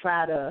while and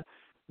try to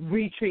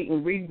retreat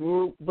and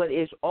regroup. But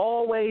it's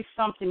always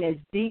something that's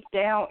deep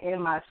down in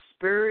my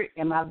spirit,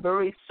 in my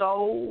very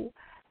soul,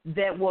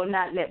 that will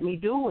not let me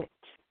do it.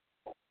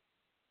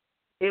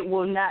 It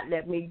will not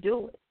let me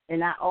do it.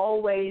 And I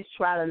always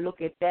try to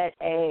look at that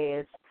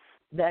as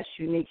that's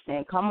Unique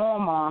saying, come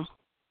on, Mom.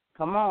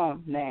 Come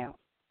on now.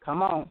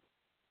 Come on.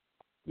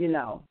 You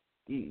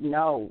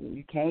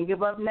can't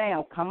give up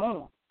now. Come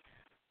on.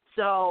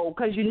 So,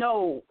 because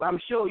I'm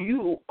sure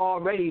you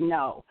already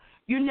know,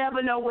 you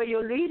never know where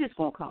your lead is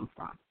going to come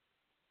from.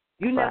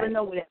 You never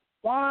know where that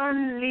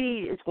one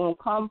lead is going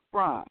to come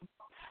from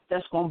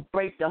that's going to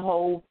break the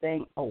whole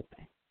thing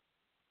open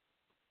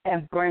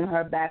and bring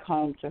her back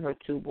home to her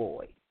two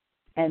boys.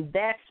 And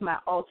that's my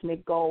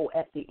ultimate goal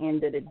at the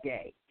end of the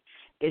day,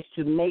 is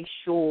to make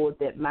sure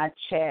that my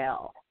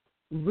child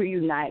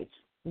reunites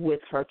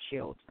with her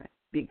children.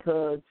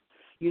 Because,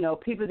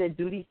 people that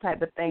do these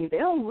type of things, they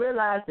don't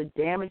realize the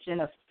damaging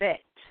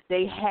effect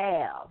they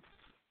have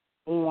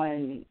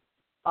on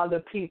other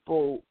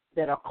people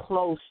that are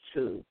close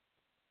to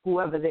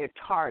whoever they're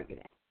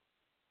targeting.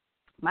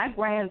 My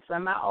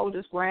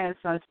oldest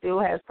grandson, still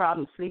has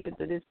problems sleeping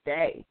to this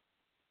day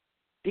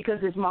because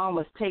his mom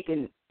was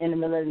taken in the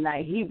middle of the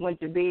night. He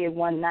went to bed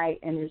one night,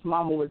 and his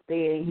mama was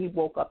there, and he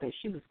woke up, and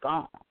she was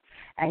gone.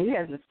 And he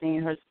hasn't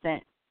seen her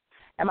since.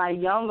 And my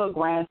younger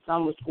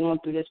grandson was going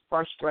through this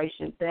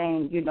frustration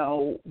thing,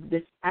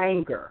 this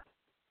anger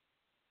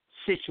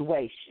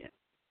situation.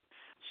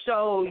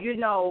 So,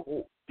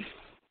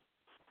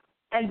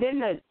 and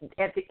then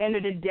at the end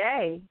of the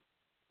day,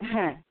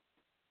 I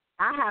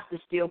have to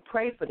still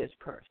pray for this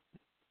person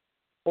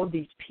or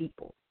these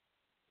people.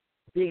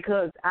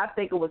 Because I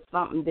think it was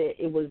something that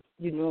it was,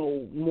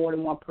 more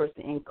than one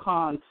person in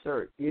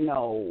concert,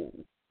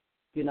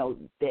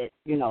 that,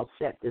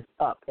 set this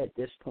up at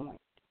this point.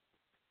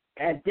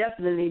 I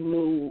definitely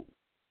knew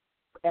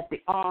at the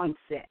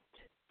onset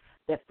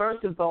that,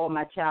 first of all,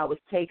 my child was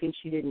taken.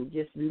 She didn't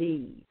just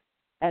leave.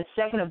 And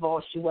second of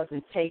all, she was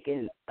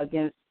taken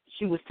against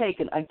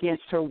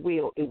her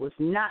will. It was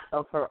not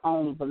of her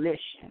own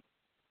volition.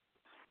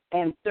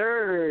 And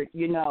third,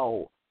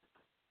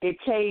 it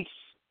takes,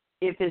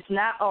 if it's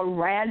not a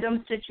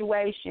random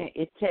situation,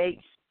 it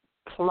takes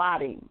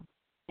plotting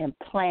and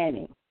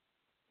planning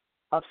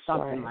of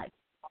something like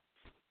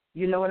that.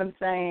 You know what I'm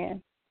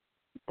saying?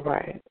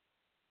 Right.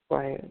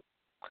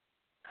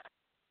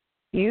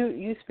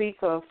 You speak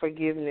of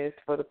forgiveness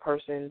for the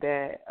person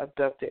that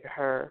abducted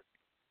her.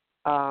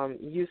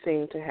 You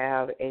seem to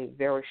have a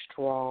very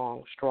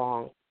strong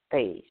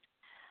faith.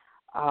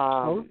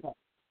 How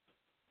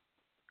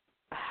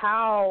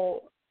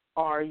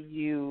are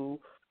you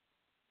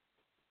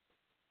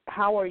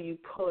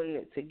pulling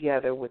it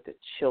together with the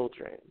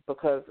children?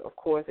 Because, of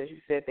course, as you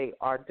said, they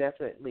are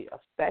definitely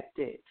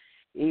affected.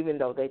 Even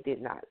though they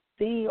did not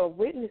see or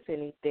witness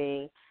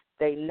anything,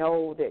 they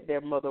know that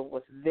their mother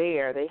was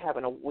there. They have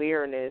an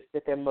awareness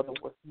that their mother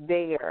was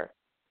there.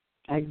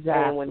 Exactly.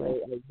 And when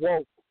they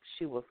awoke,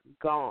 she was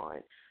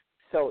gone.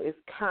 So it's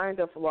kind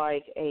of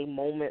like a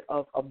moment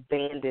of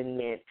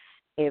abandonment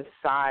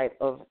inside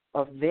of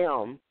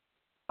them.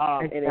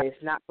 And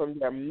it's not from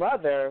their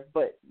mother,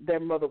 but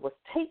their mother was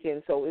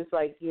taken. So it's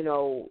like, I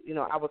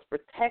was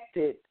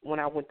protected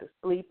when I went to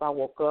sleep. I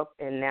woke up,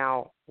 and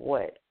now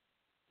what?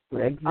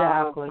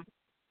 Exactly.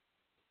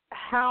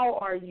 How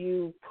are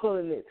you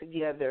pulling it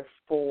together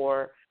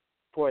for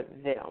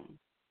them?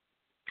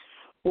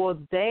 Well,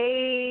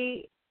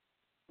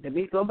 let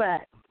me go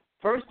back.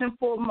 First and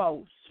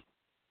foremost,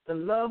 the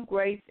love,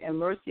 grace, and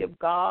mercy of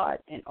God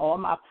and all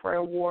my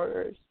prayer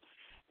warriors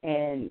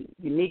and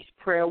Unique's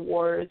prayer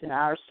warriors and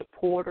our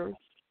supporters,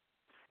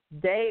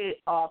 they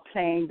are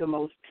playing the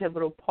most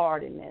pivotal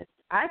part in this.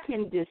 I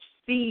can just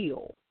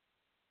feel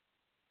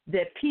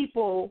that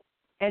people,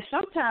 and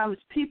sometimes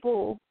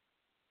people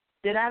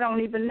that I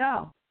don't even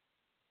know,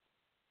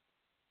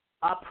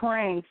 are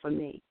praying for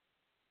me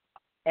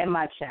and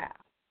my child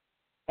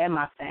and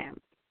my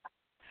family.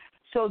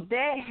 So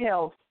their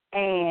health,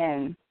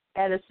 and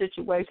at a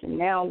situation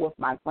now with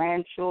my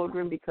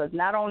grandchildren, because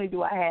not only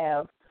do I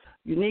have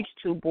Unique's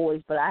 2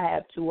 boys, but I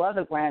have 2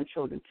 other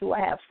grandchildren, too. I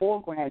have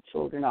 4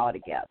 grandchildren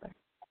altogether.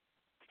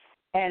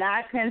 And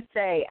I can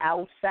say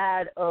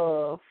outside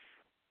of,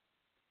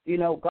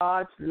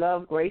 God's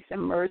love, grace,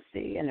 and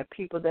mercy and the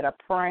people that are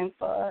praying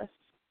for us,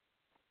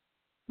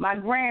 my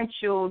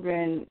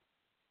grandchildren,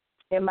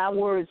 in my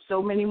words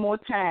so many more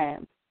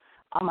times,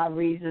 are my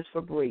reasons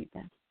for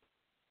breathing.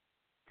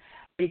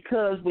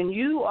 Because when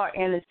you are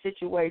in a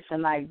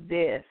situation like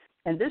this,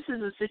 and this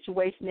is a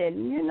situation that,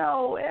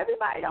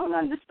 everybody don't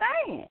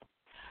understand.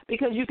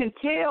 Because you can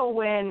tell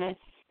when,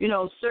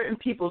 certain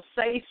people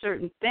say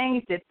certain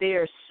things that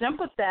they're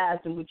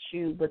sympathizing with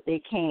you, but they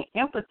can't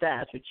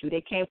empathize with you.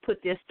 They can't put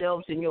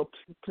themselves in your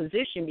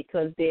position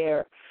because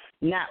they're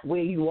not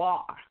where you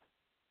are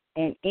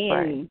and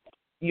in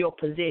your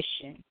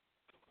position.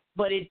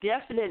 But it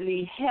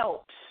definitely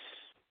helps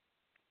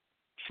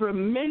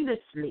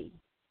tremendously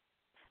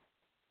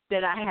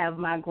that I have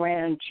my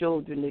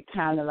grandchildren to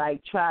kind of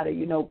like try to,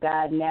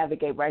 guide and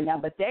navigate right now.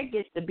 But that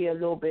gets to be a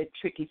little bit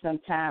tricky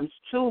sometimes,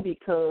 too,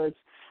 because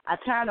I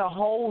kind of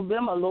hold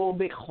them a little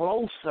bit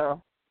closer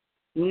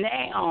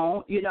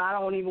now. I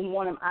don't even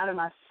want them out of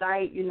my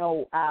sight.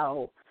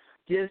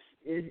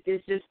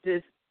 It's just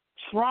this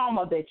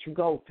trauma that you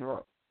go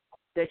through,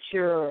 that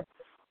you're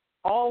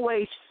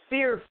always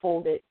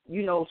fearful that,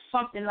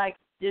 something like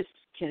this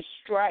can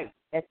strike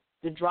at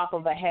the drop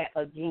of a hat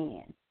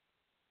again.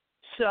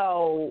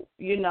 So,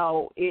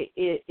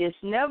 it's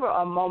never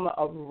a moment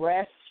of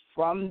rest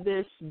from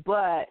this,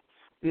 but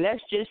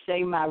let's just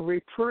say my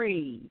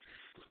reprieve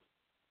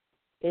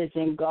is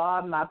in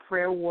God, my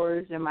prayer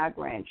words, and my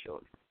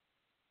grandchildren.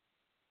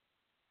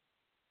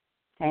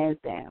 Hands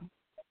down.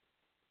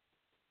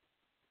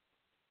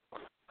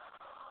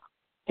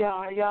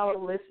 Y'all are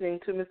listening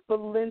to Miss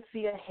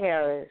Valencia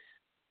Harris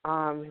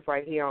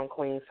right here on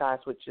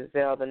QUEENsized with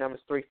Jazzelle. The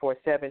number's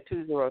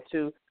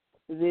 347-202-0389.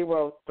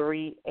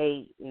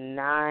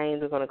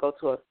 We're going to go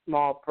to a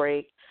small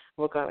break.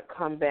 We're going to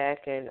come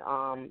back and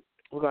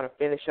we're going to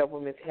finish up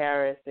with Ms.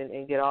 Harris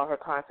and get all her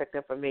contact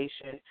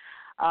information.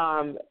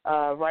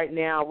 Right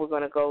now we're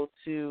going to go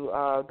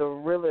to the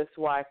realest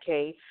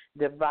YK,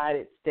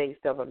 Divided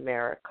States of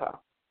America.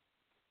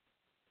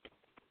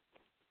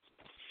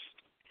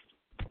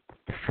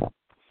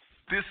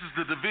 This is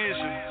the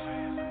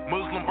division,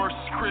 Muslim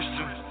versus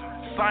Christian,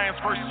 science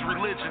versus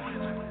religion,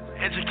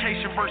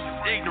 education versus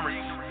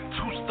ignorance,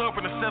 too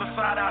stubborn to set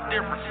aside our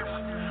differences,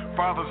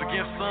 fathers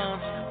against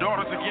sons,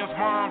 daughters against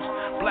moms,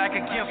 black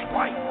against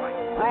white,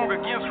 wrong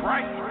against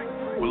right,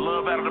 with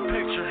love out of the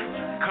picture,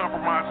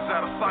 compromise is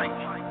out of sight,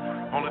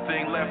 only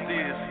thing left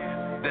is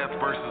death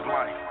versus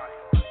life.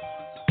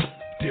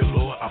 Dear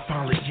Lord, I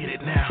finally get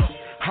it now.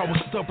 I was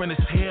stubborn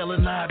as hell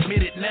and I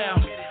admit it now.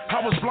 I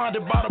was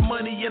blinded by the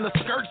money and the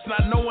skirts,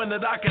 not knowing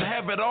that I could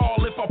have it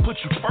all if I put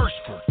you first,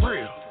 for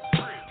real.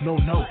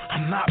 No,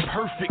 I'm not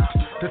perfect.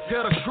 To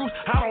tell the truth,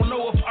 I don't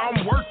know if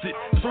I'm worth it.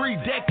 3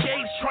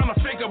 decades trying to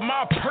figure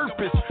my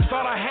purpose.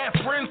 Thought I had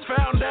friends,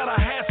 found out I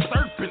had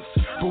serpents.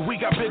 But we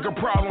got bigger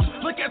problems.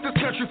 Look at this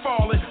country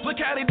falling.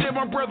 Look how they did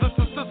my brothers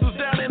and sisters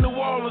down in New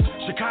Orleans.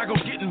 Chicago's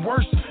getting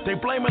worse. They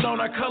blame it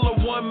on our color.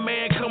 One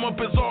man come up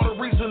as all the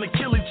reason to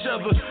kill each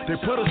other. They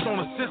put us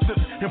on assistance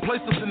and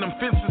placed us in them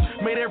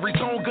fences. Made every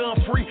zone gun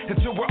free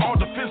until we're all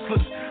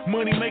defenseless.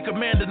 Money make a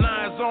man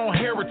deny his own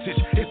heritage.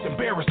 It's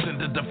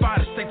embarrassing, the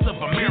divided states of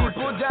America.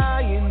 People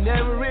dying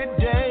every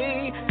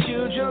day.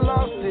 Children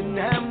lost and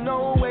have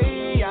no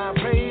way. I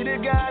pray to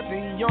God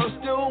that you're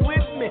still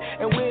with me.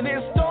 And when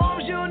it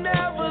storms, you'll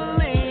never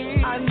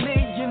leave. I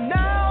need you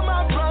now,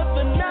 my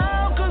brother,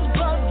 now. 'Cause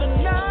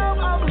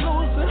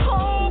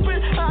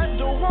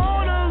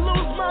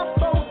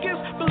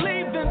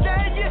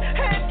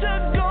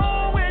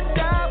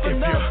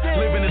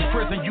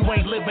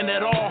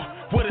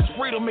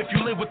freedom if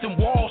you live within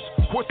walls,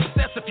 or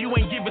success if you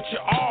ain't give it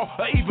your all,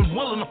 or even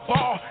willing to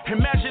fall.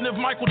 Imagine if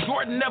Michael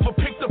Jordan never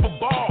picked up a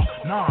ball.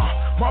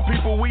 Nah, my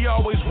people, we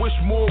always wish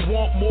more,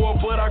 want more,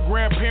 but our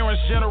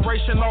grandparents'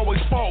 generation always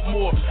fought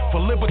more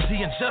for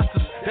liberty and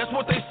justice. That's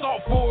what they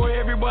sought for.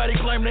 Everybody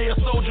claim they a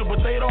soldier,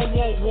 but they don't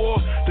want war.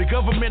 The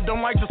government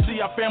don't like to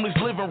see our families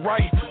living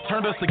right,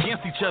 turned us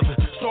against each other.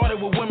 Started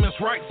with women's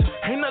rights.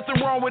 Ain't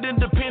nothing wrong with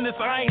independence,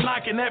 I ain't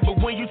knocking that,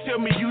 but when you tell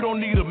me you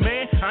don't need a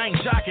man, I ain't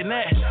jocking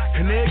that.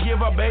 And they'll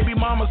give our baby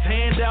mamas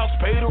handouts,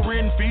 pay the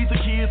rent, feed the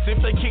kids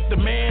if they kick the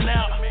man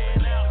out.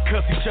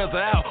 Cuss each other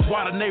out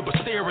while the neighbors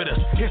stare at us.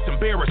 It's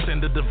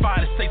embarrassing, the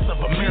divided states of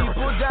America.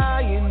 People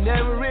dying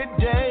every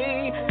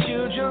day,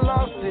 children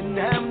lost and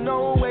have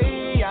no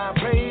way. I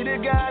pray to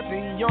God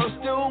that you're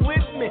still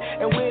with me,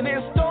 and when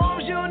it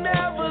storms, you'll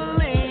never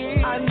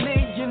leave. I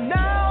need you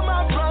now,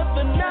 my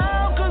brother,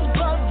 now, 'cause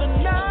brother,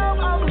 now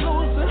I'm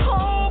losing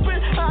hope,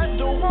 and I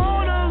don't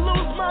wanna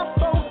lose my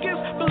focus,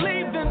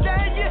 believing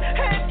that you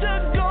had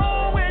to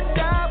go and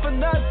die for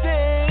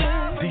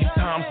nothing. These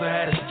times I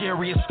had the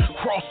scariest.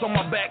 Cross on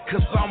my back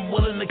 'cause I'm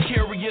willing to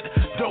carry it.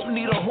 Don't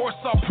need a horse,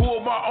 I pull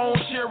my own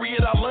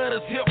chariot. I love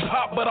this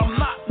hip-hop, but I'm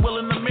not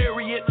willing to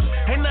marry it.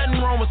 Ain't nothing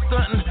wrong with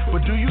stunting,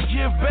 but do you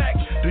give back?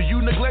 Do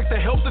you neglect to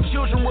help the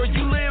children where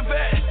you live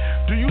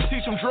at? Do you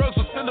teach them drugs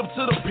or send them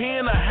to the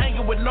pen, or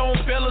hanging with known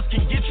fellas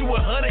can get you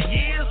 100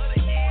 years?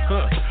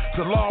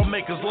 The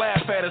lawmakers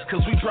laugh at us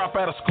 'cause we drop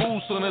out of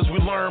school soon as we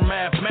learn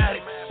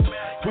mathematics.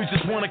 We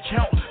just want to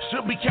count,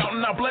 should be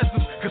counting our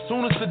blessings, 'cause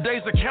soon as the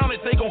days are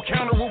counted, they gon'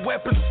 counter with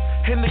weapons.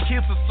 And the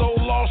kids are so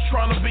lost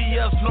trying to be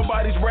us.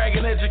 Nobody's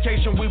bragging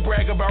education, we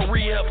brag about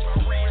re-ups.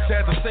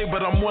 Sad to say,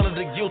 but I'm one of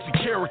the guilty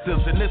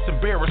characters, and it's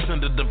embarrassing,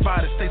 the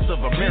divided states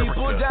of America.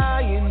 People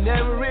dying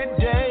every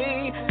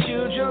day,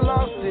 children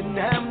lost and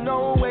have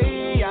no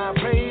way. I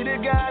pray to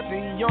God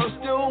that you're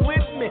still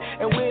with me,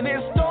 and when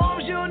it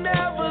storms, you'll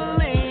never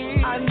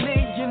leave. I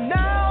need you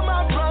now,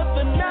 my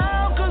brother,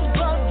 now, 'cause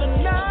brother,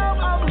 now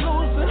I'm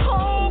losing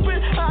hope,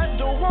 and I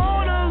don't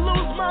wanna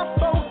lose my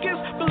focus,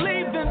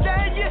 believing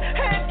that you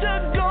had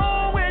to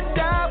go and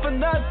die for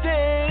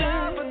nothing.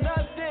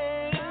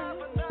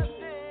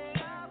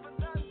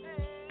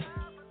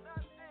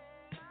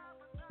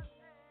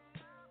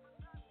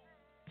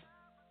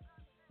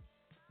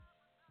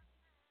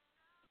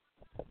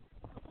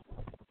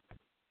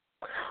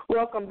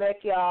 Welcome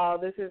back, y'all.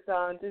 This is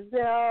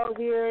Jazzelle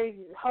here,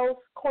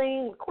 host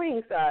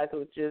QUEENsized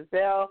with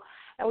Jazzelle,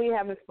 and we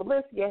have Miss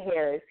Felicia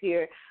Harris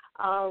here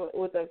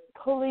with a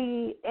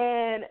plea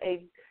and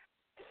a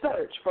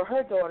search for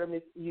her daughter,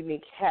 Miss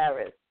Unique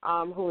Harris,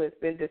 who has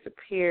been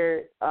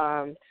disappeared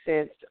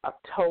since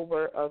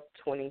October of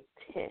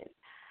 2010.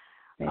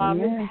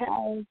 Ms.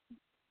 Harris,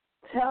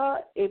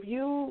 tell if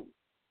you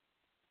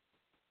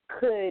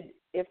could,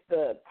 if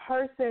the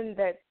person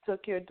that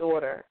took your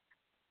daughter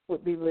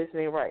would be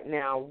listening right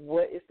now,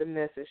 what is the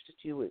message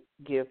that you would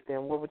give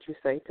them? What would you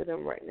say to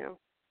them right now?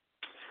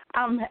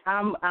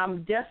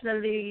 I'm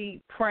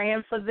definitely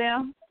praying for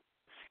them,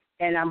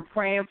 and I'm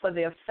praying for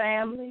their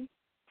family,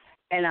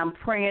 and I'm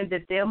praying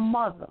that their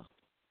mother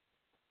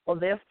or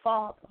their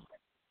father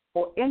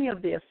or any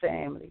of their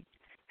family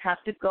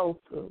have to go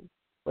through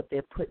what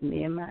they're putting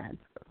their mind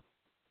through.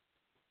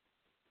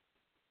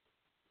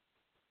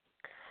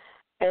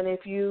 And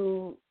if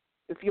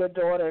your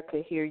daughter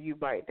could hear you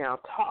right now,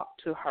 talk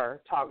to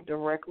her, talk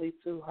directly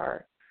to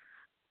her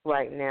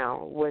right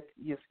now, what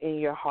is in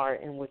your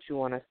heart and what you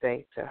want to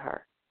say to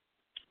her.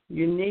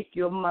 Unique,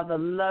 your mother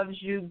loves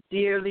you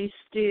dearly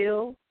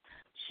still.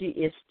 She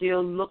is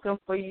still looking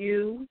for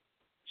you.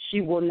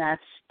 She will not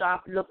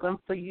stop looking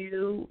for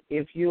you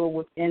if you're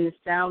within the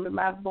sound of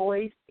my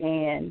voice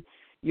and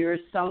you're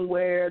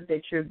somewhere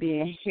that you're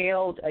being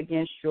held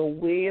against your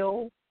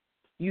will.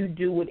 You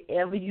do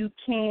whatever you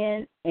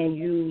can and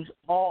use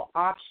all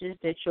options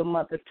that your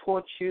mother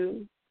taught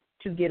you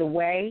to get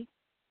away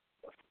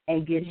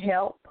and get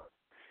help.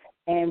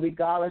 And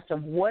regardless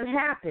of what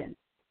happens,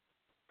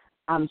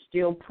 I'm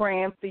still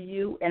praying for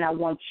you, and I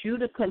want you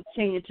to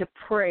continue to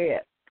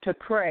pray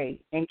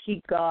and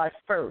keep God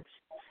first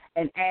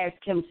and ask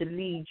him to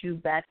lead you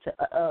back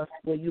to us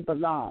where you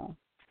belong.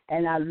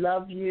 And I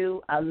love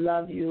you, I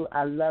love you,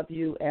 I love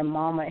you, and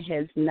Mama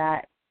has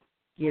not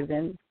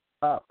given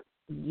up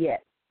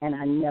yet. And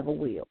I never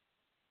will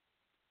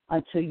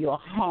until you're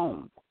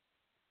home.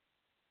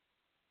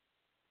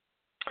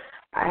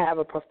 I have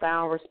a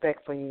profound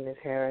respect for you, Ms.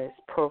 Harris,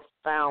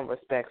 profound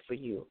respect for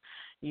you.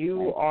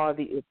 You are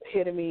the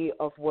epitome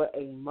of what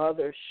a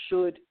mother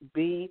should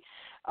be.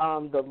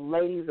 The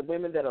ladies, the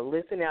women that are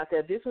listening out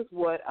there, this is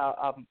what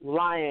a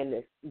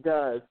lioness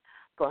does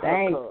for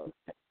her cubs.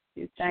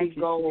 She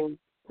goes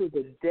to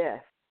the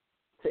death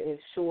to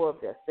ensure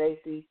their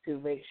safety,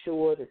 to make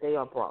sure that they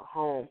are brought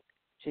home.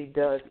 She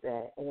does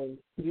that, and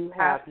you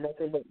have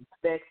nothing but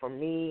respect for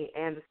me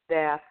and the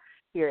staff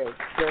here at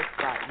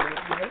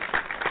Just.Media.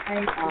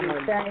 Thank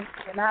you,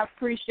 and I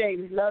appreciate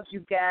and love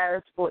you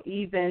guys for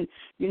even,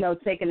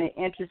 taking an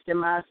interest in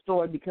my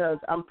story, because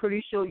I'm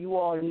pretty sure you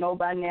all know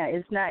by now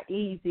it's not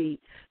easy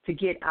to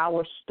get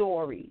our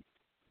stories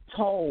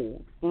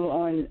told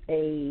on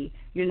a,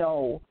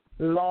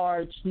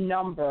 large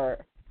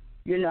number,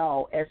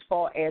 as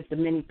far as the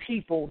many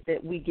people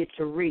that we get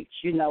to reach.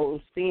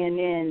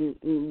 CNN,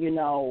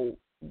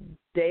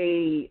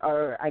 they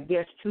are, I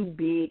guess, too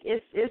big.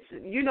 It's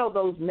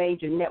those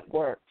major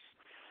networks.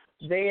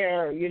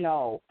 They're,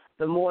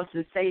 the more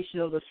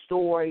sensational the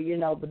story,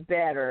 the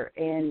better.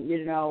 And,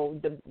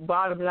 the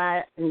bottom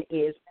line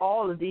is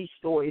all of these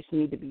stories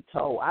need to be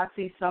told. I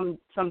see some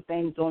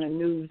things on the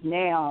news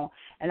now,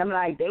 and I'm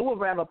like, they would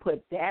rather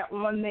put that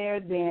on there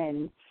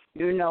than,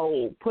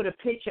 put a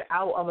picture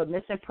out of a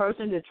missing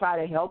person to try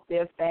to help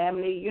their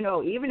family,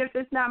 even if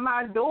it's not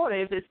my daughter,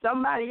 if it's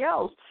somebody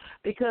else.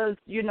 Because,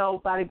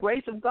 by the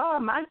grace of God,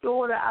 my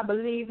daughter, I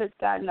believe, has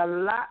gotten a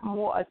lot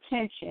more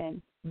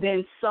attention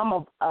than some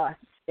of us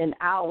and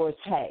ours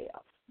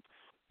have.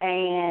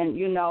 And,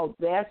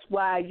 that's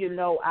why,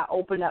 I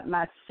open up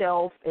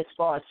myself as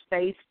far as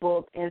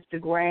Facebook,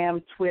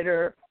 Instagram,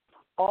 Twitter,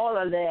 all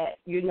of that,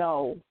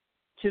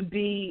 to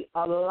be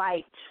a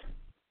light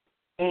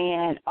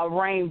and a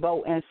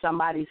rainbow in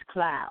somebody's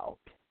cloud.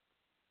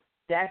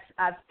 That's,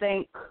 I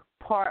think,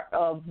 part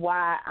of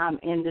why I'm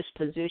in this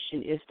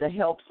position is to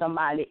help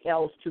somebody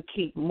else to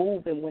keep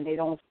moving when they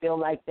don't feel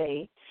like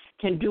they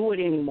can do it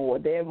anymore.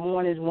 There are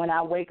mornings when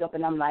I wake up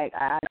and I'm like,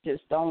 I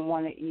just don't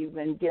want to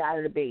even get out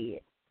of the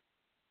bed.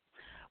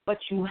 But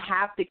you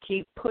have to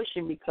keep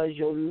pushing because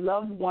your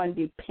loved one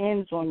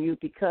depends on you,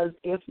 because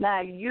if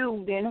not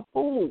you, then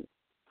who?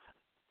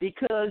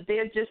 Because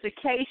they're just a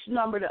case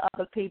number to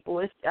other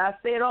people. I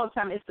say it all the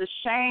time. It's a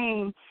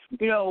shame,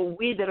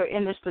 we that are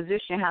in this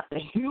position have to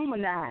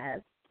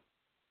humanize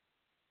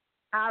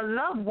our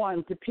loved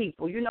ones to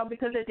people,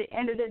 because at the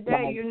end of the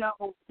day,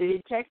 the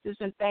detectives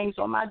and things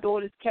on my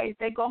daughter's case,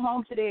 they go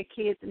home to their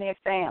kids and their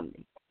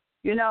family.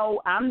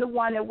 I'm the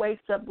one that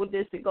wakes up with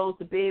this, that goes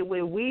to bed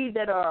with. We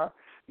that are,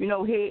 here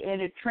in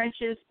the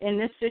trenches in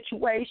this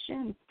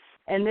situation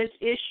and this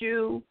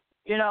issue,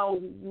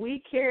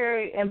 we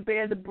carry and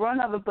bear the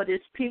brunt of it, but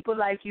it's people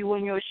like you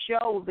and your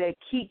show that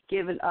keep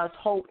giving us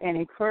hope and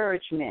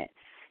encouragement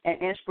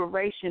and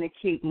inspiration to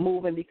keep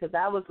moving, because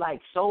I was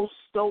like so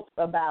stoked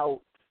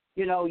about,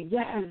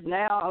 yes,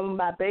 now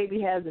my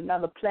baby has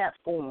another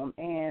platform,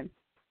 and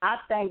I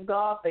thank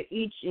God for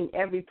each and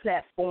every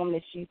platform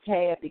that she's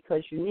had,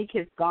 because Unique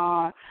has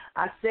gone.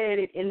 I said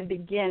it in the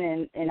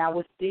beginning, and I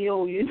was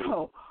still,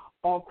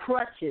 on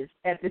crutches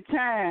at the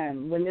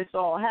time when this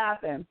all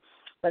happened.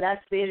 But I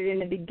said it in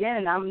the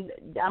beginning, I'm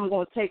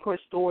going to take her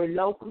story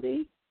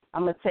locally.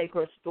 I'm going to take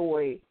her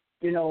story,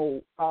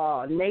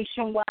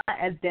 nationwide,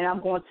 and then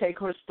I'm going to take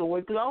her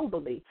story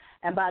globally.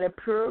 And by the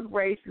pure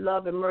grace,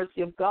 love, and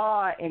mercy of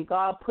God, and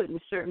God putting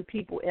certain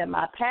people in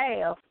my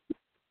path,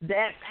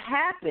 that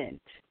happened,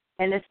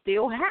 and it's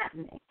still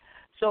happening.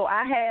 So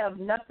I have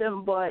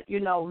nothing but,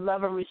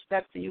 love and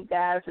respect for you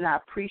guys, and I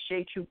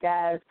appreciate you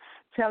guys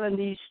telling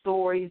these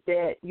stories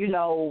that,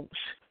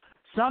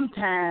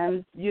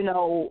 sometimes,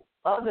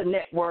 other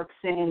networks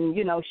and,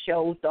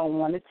 shows don't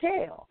want to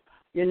tell.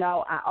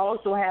 I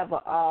also have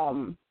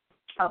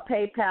a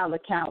PayPal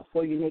account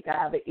for you, Nick.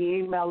 I have an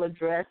email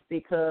address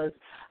because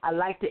I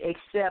like to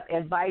accept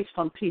advice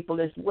from people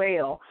as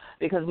well,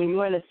 because when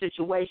you're in a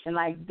situation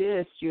like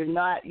this, you're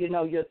not,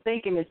 your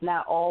thinking is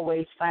not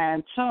always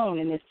fine-tuned,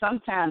 and it's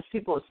sometimes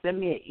people will send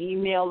me an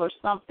email or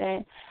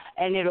something,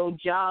 and it'll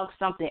jog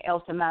something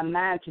else in my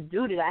mind to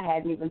do that I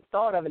hadn't even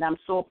thought of, and I'm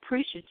so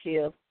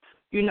appreciative,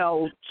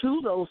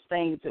 to those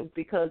things,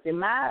 because in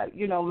my,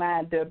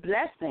 mind, they're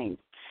blessings,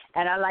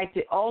 and I like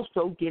to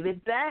also give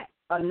it back.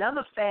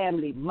 Another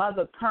family,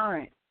 mother,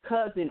 parent,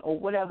 cousin, or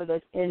whatever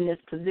that's in this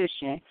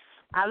position,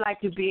 I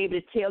like to be able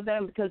to tell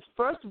them, because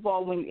first of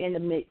all, when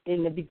you're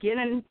in the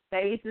beginning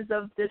phases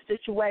of this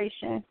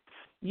situation,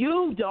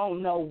 you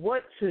don't know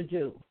what to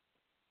do.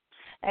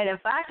 And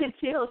if I can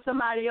tell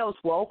somebody else,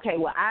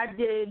 I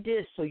did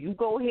this, so you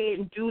go ahead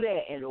and do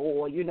that, and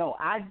or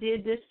I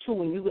did this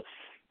too, and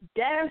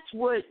that's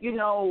what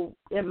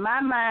in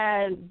my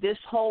mind, this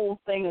whole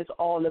thing is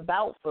all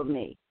about for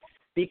me,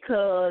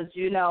 because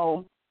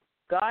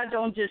God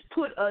don't just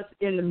put us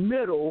in the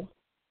middle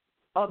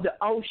of the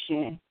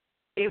ocean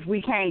if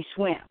we can't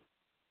swim.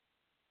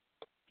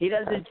 He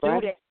doesn't do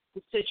that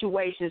in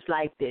situations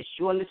like this.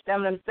 You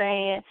understand what I'm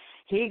saying?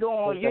 He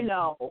going,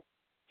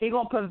 he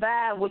going to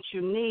provide what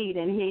you need.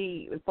 And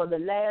he, for the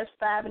last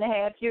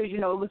 5.5 years, it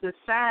was a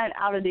sign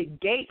out of the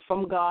gate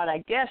from God,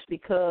 I guess,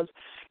 because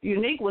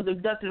Unique was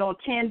abducted on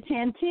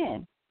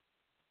 10/10/10,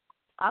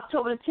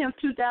 October the 10th,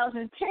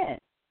 2010.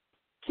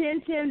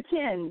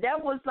 10/10/10.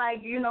 That was like,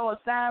 a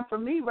sign for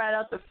me right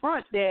out the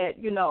front that,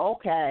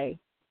 okay,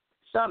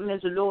 something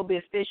is a little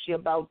bit fishy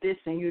about this,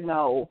 and,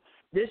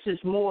 this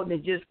is more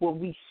than just what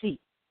we see.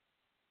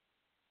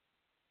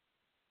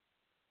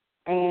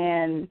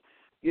 And,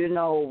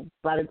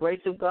 by the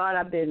grace of God,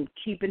 I've been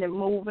keeping it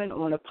moving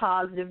on a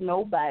positive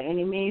note by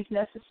any means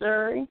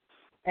necessary,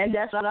 and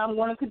that's what I'm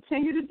going to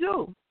continue to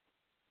do.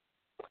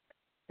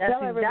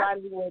 Tell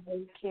everybody where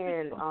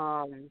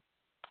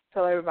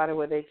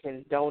they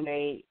can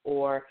donate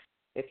or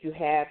if you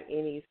have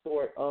any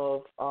sort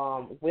of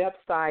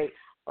website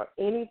or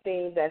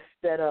anything that's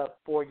set up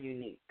for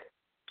Unique.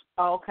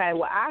 Okay,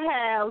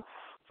 well,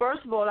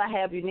 first of all, I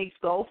have Unique's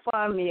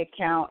GoFundMe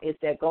account.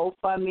 It's at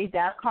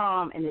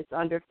GoFundMe.com, and it's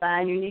under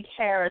Find Unique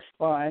Harris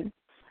Fund.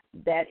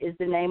 That is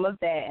the name of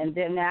that. And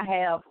then I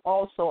have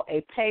also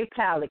a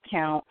PayPal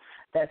account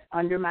that's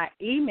under my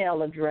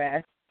email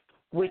address,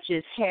 which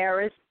is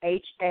Harris,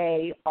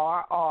 HARRIS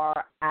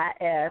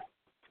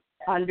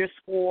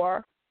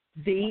 _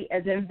 V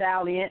as in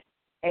Valiant,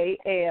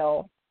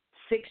 AL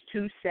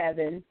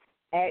 627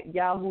 at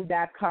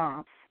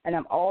yahoo.com. And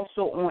I'm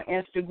also on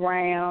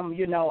Instagram.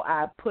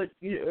 I put,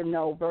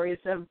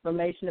 various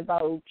information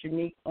about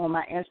Unique on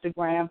my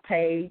Instagram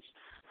page.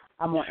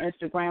 I'm on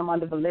Instagram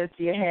under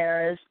Valencia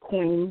Harris,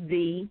 Queen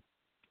V,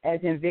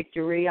 as in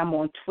Victory. I'm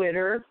on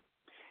Twitter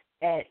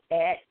at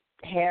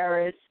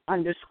Harris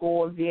 _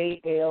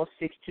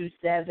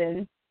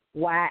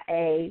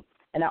 VAL627YA.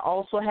 And I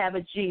also have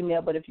a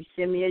Gmail, but if you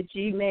send me a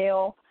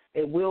Gmail,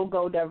 it will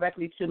go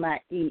directly to my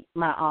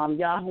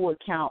Yahoo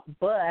account.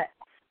 But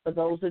for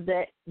those of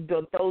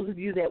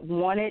you that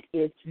want it,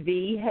 it's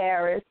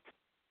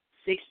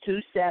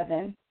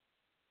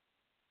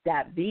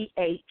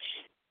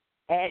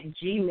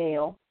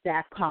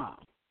vharris627.vh@gmail.com.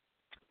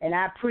 And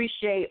I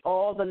appreciate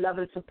all the love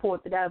and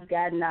support that I've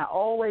gotten. I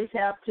always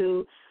have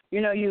to,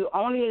 you're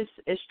only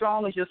as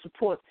strong as your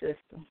support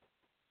system.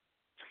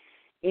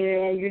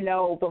 And,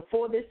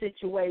 before this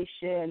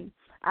situation,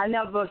 I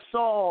never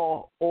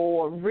saw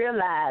or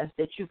realized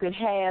that you could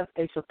have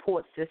a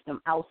support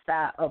system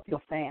outside of your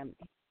family.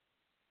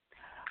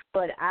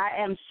 But I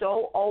am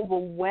so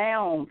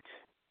overwhelmed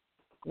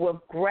with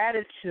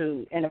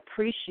gratitude and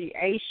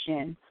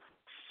appreciation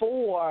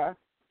for,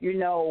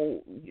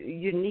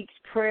 Unique's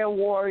prayer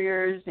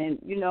warriors and,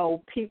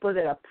 people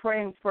that are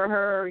praying for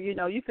her.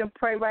 You can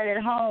pray right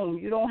at home.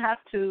 You don't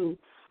have to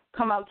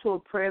come out to a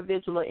prayer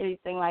vigil or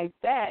anything like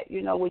that,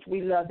 which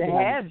we love to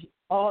have.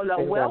 All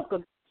are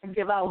welcome and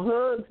give out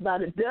hugs by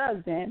the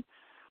dozen.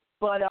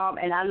 But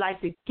and I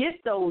like to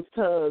get those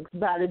hugs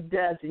by the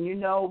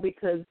dozen,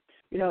 because,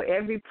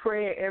 every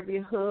prayer, every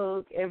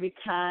hug, every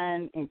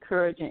kind,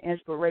 encouraging,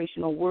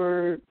 inspirational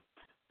word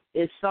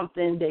is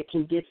something that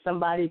can get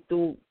somebody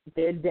through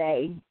their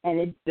day, and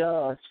it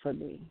does for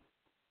me.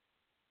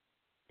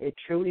 It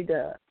truly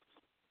does.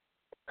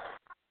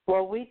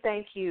 Well, we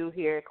thank you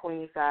here at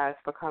QUEENsized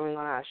for coming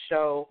on our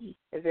show.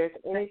 If there's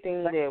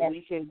anything that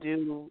we can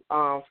do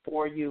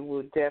for you,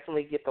 we'll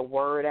definitely get the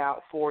word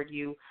out for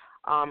you.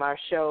 Our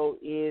show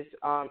is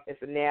a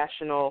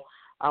national.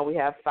 We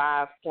have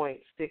 5.6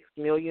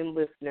 million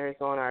listeners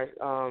on our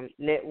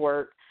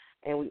network,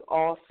 and we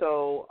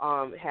also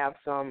have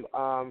some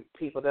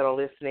people that are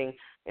listening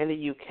in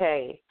the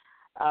UK.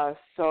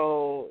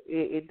 So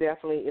it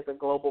definitely is a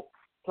global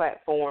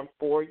platform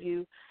for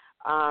you.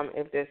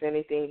 If there's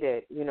anything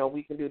that,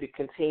 we can do to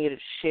continue to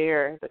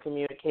share the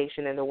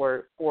communication and the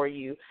word for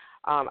you,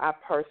 I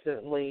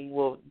personally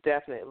will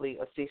definitely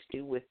assist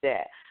you with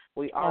that.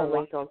 We are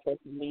linked on social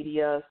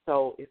media,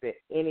 so if there's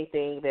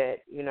anything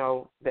that,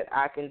 that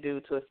I can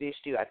do to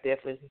assist you, I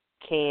definitely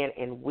can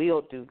and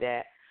will do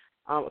that.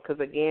 Because,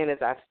 again,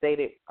 as I've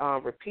stated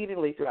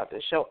repeatedly throughout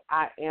the show,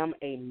 I am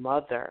a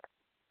mother.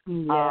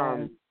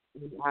 Yes.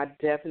 I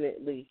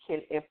definitely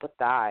can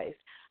empathize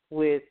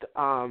with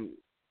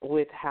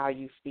how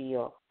you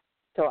feel.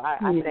 So I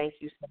thank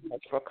you so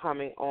much for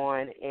coming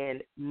on,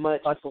 and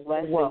much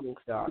blessings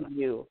to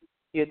you.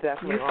 You're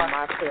definitely on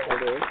my prayer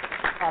list.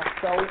 You're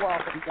so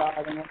welcome,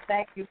 darling, and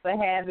thank you for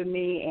having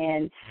me.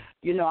 And,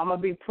 I'm going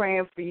to be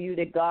praying for you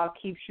that God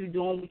keeps you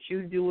doing what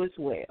you do as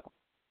well.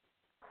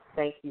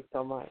 Thank you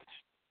so much.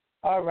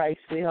 All right,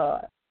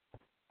 sweetheart.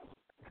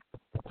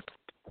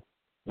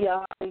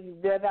 Yeah,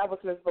 that was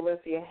Miss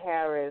Valencia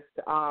Harris,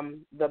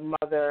 the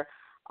mother,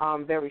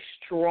 very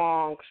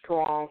strong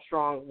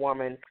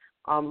woman,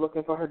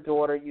 looking for her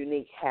daughter,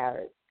 Unique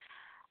Harris.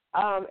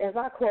 As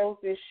I close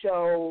this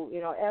show,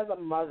 as a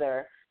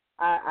mother,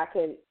 I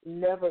can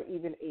never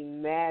even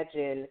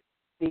imagine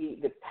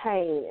the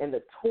pain and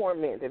the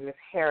torment that Miss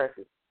Harris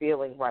is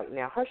feeling right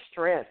now. Her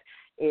strength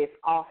is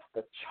off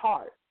the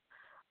charts.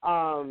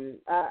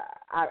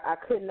 I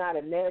could not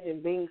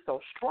imagine being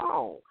so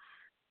strong.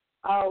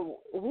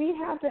 We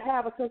have to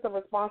have a sense of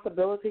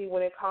responsibility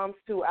when it comes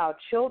to our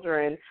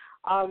children.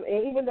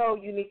 And even though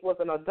Unique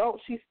was an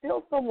adult, she's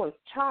still someone's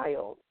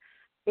child.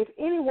 If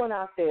anyone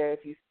out there,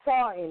 if you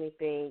saw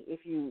anything,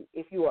 if you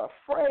are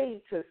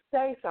afraid to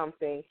say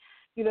something,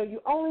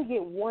 you only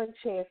get one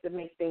chance to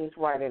make things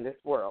right in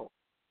this world.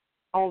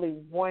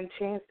 Only one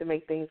chance to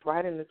make things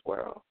right in this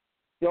world.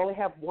 You only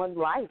have one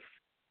life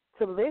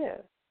to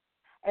live.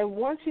 And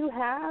once you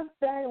have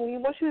that,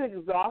 once you've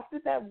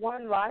exhausted that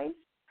one life,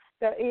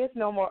 there is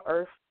no more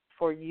earth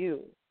for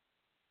you.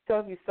 So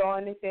if you saw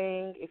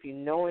anything, if you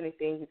know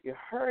anything, if you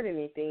heard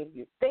anything, if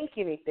you think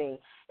anything,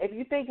 if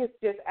you think it's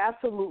just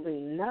absolutely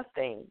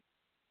nothing,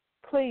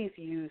 please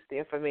use the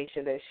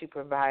information that she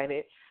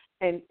provided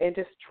and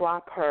just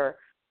drop her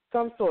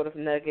some sort of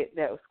nugget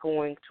that was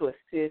going to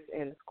assist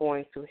and is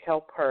going to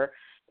help her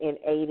in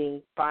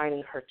aiding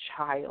finding her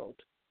child.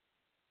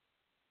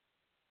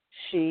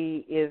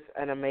 She is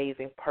an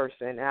amazing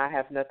person, and I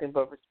have nothing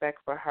but respect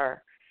for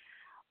her.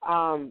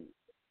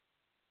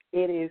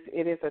 It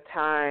is a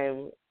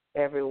time,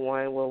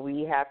 everyone, where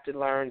we have to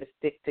learn to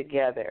stick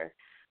together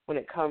when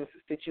it comes to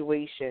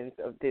situations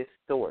of this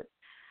sort.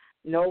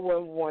 No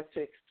one wants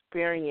to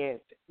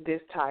experience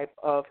this type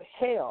of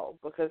hell,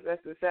 because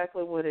that's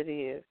exactly what it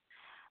is.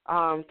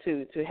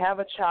 To have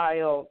a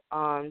child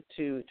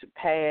to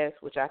pass,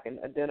 which I can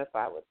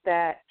identify with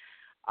that.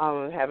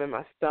 Having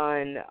my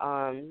son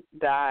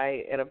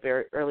die at a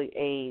very early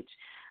age,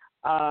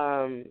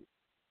 and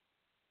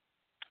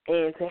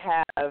to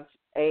have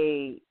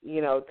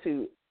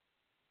to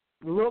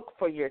look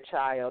for your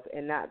child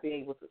and not be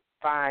able to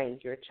find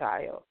your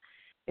child,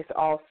 it's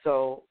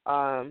also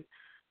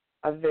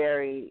a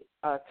very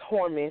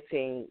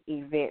tormenting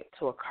event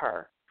to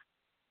occur.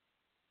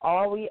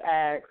 All we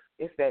ask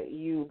is that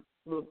you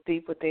look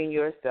deep within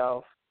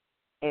yourself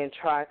and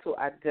try to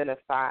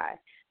identify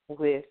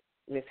with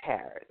Miss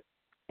Harris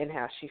and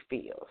how she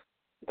feels.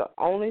 The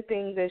only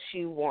thing that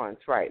she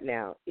wants right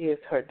now is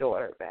her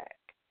daughter back.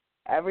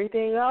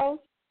 Everything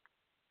else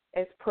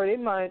is pretty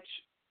much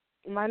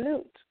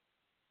minute.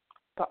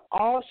 But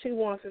all she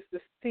wants is to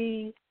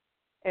see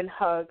and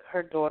hug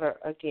her daughter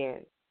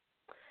again.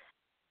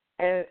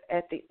 And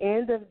at the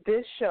end of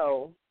this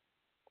show,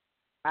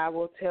 I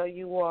will tell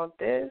you all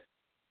this,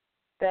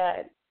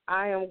 that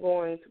I am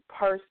going to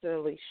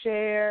personally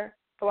share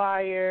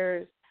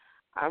flyers.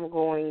 I'm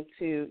going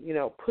to,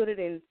 put it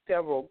in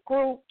several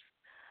groups,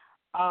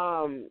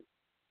 off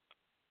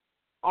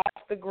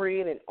the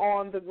grid and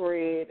on the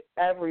grid,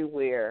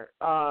 everywhere,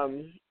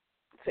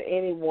 to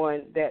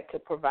anyone that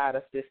could provide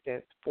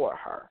assistance for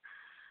her.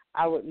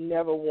 I would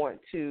never want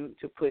to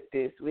put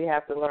this. We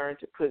have to learn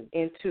to put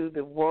into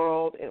the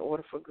world in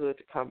order for good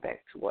to come back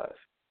to us.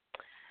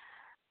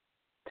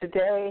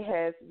 Today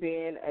has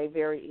been a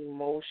very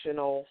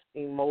emotional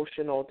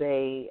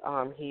day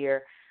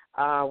here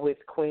with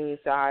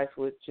QUEENsized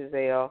with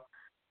Jazzelle.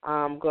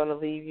 I'm going to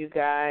leave you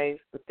guys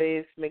with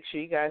this. Make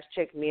sure you guys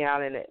check me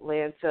out in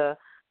Atlanta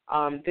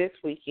this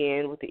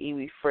weekend with the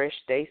Iwi Fresh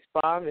Day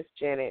Spa, Miss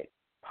Janet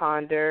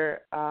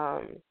Ponder.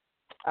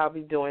 I'll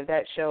be doing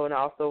that show, and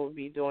also will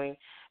be doing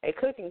a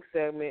cooking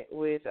segment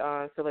with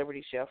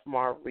celebrity chef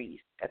Mar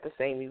Reese at the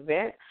same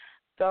event.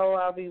 So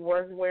I'll be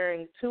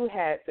wearing two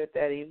hats at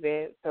that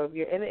event. So if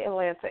you're in the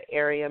Atlanta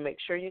area, make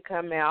sure you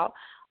come out.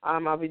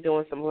 I'll be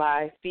doing some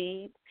live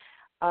feeds.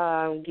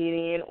 Get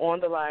in on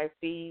the live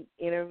feed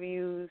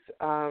interviews,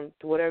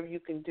 whatever you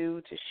can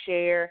do to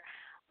share.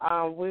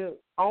 We're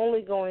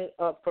only going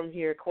up from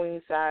here.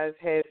 QUEENsized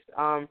has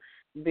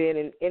been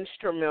an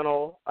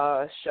instrumental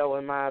show,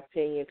 in my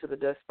opinion, to the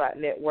Dust Spot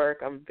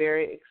Network. I'm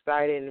very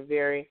excited and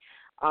very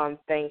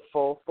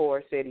thankful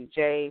for City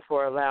J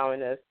for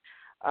allowing us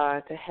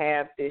to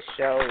have this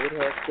show. It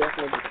has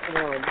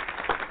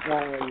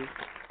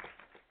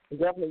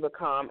definitely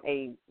become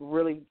a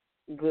really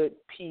good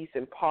piece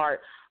and part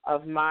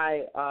of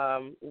my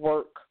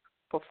work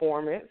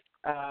performance,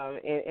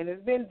 and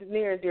it's been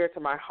near and dear to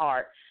my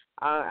heart.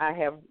 I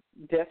have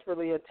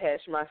desperately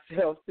attached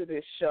myself to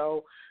this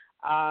show,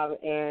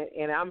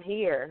 and I'm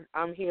here.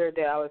 I'm here,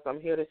 Dallas.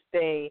 I'm here to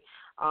stay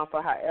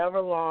for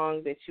however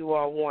long that you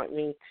all want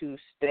me to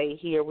stay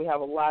here. We have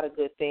a lot of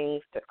good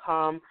things to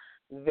come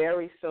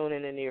very soon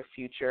in the near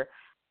future.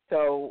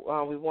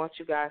 So we want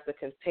you guys to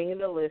continue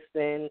to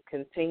listen,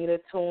 continue to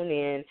tune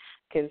in,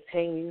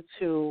 continue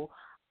to,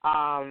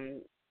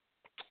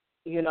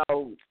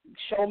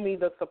 show me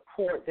the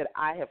support that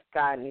I have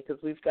gotten,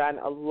 because we've gotten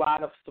a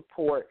lot of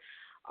support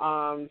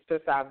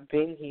since I've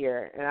been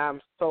here, and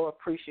I'm so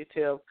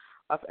appreciative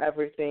of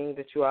everything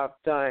that you have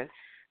done.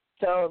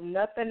 So if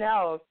nothing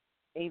else,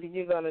 either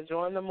you're going to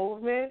join the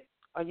movement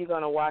or you're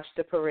going to watch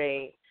the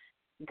parade.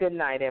 Good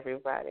night,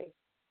 everybody.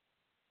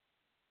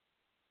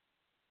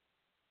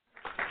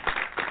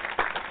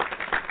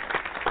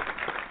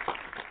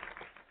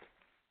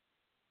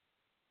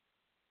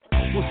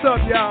 What's up,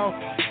 y'all?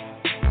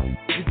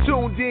 You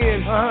tuned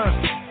in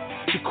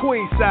to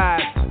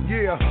QUEENsized,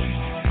 yeah,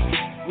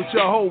 with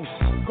your host,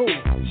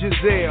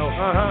 Jazzelle,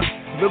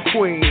 the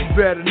Queen,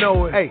 better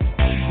know it. Hey,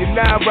 you're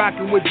now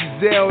rocking with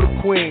Jazzelle, the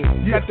Queen.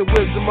 Got the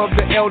wisdom of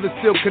the elder,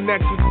 still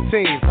connects with the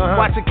team.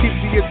 Watch it keep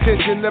the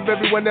attention of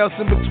everyone else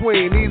in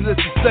between. Needless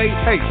to say,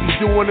 hey, she's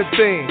doing a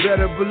thing.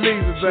 Better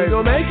believe it, baby. She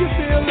gon' make you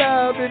feel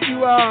love if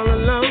you all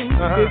alone.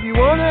 If you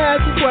wanna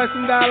ask a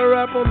question, dial her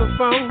up on the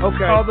phone.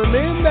 Okay. All the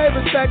men, they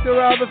respect her,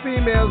 all the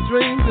females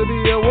dream to be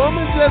a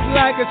woman just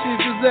like her. She's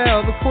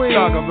Jazzelle, the Queen.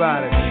 Talk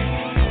about it.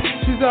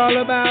 She's all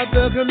about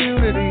the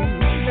community,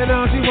 and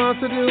all she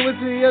wants to do is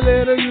see a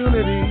little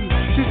unity.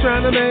 She's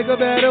trying to make a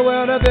better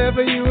world out there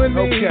for you and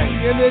me. Okay.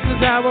 And this is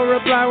how I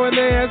reply when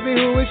they ask me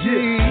who is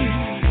she.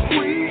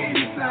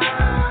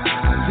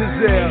 QUEENsized,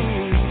 Jazzelle,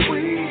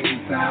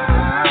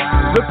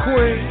 QUEENsized, the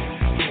Queen.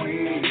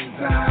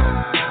 QUEENsized.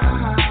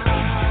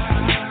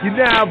 You're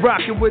now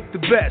rocking with the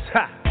best,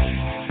 ha.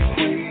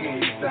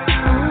 QUEENsized,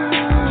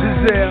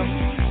 Jazzelle,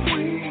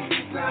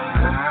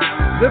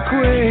 QUEENsized, the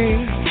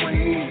Queen.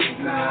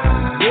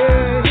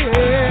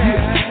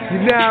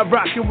 now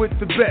rocking with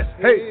the best.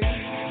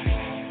 Hey.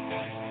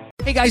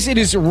 Hey guys, it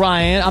is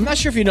Ryan. I'm not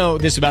sure if you know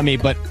this about me,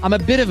 but I'm a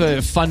bit of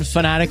a fun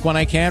fanatic when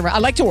I can. I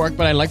like to work,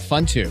 but I like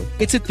fun too.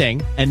 It's a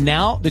thing. And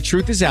now the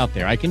truth is out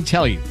there. I can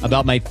tell you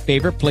about my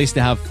favorite place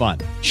to have fun.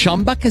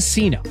 Chumba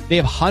Casino. They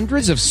have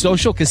hundreds of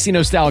social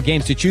casino style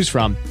games to choose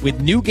from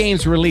with new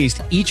games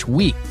released each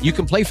week. You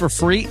can play for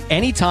free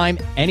anytime,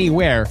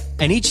 anywhere.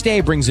 And each day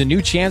brings a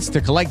new chance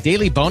to collect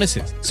daily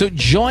bonuses. So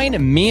join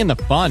me in the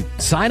fun.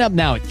 Sign up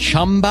now at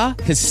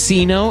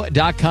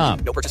ChumbaCasino.com.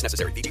 No purchase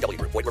necessary. VGW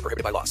Group. Void where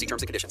prohibited by law. See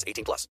terms and conditions. 18+.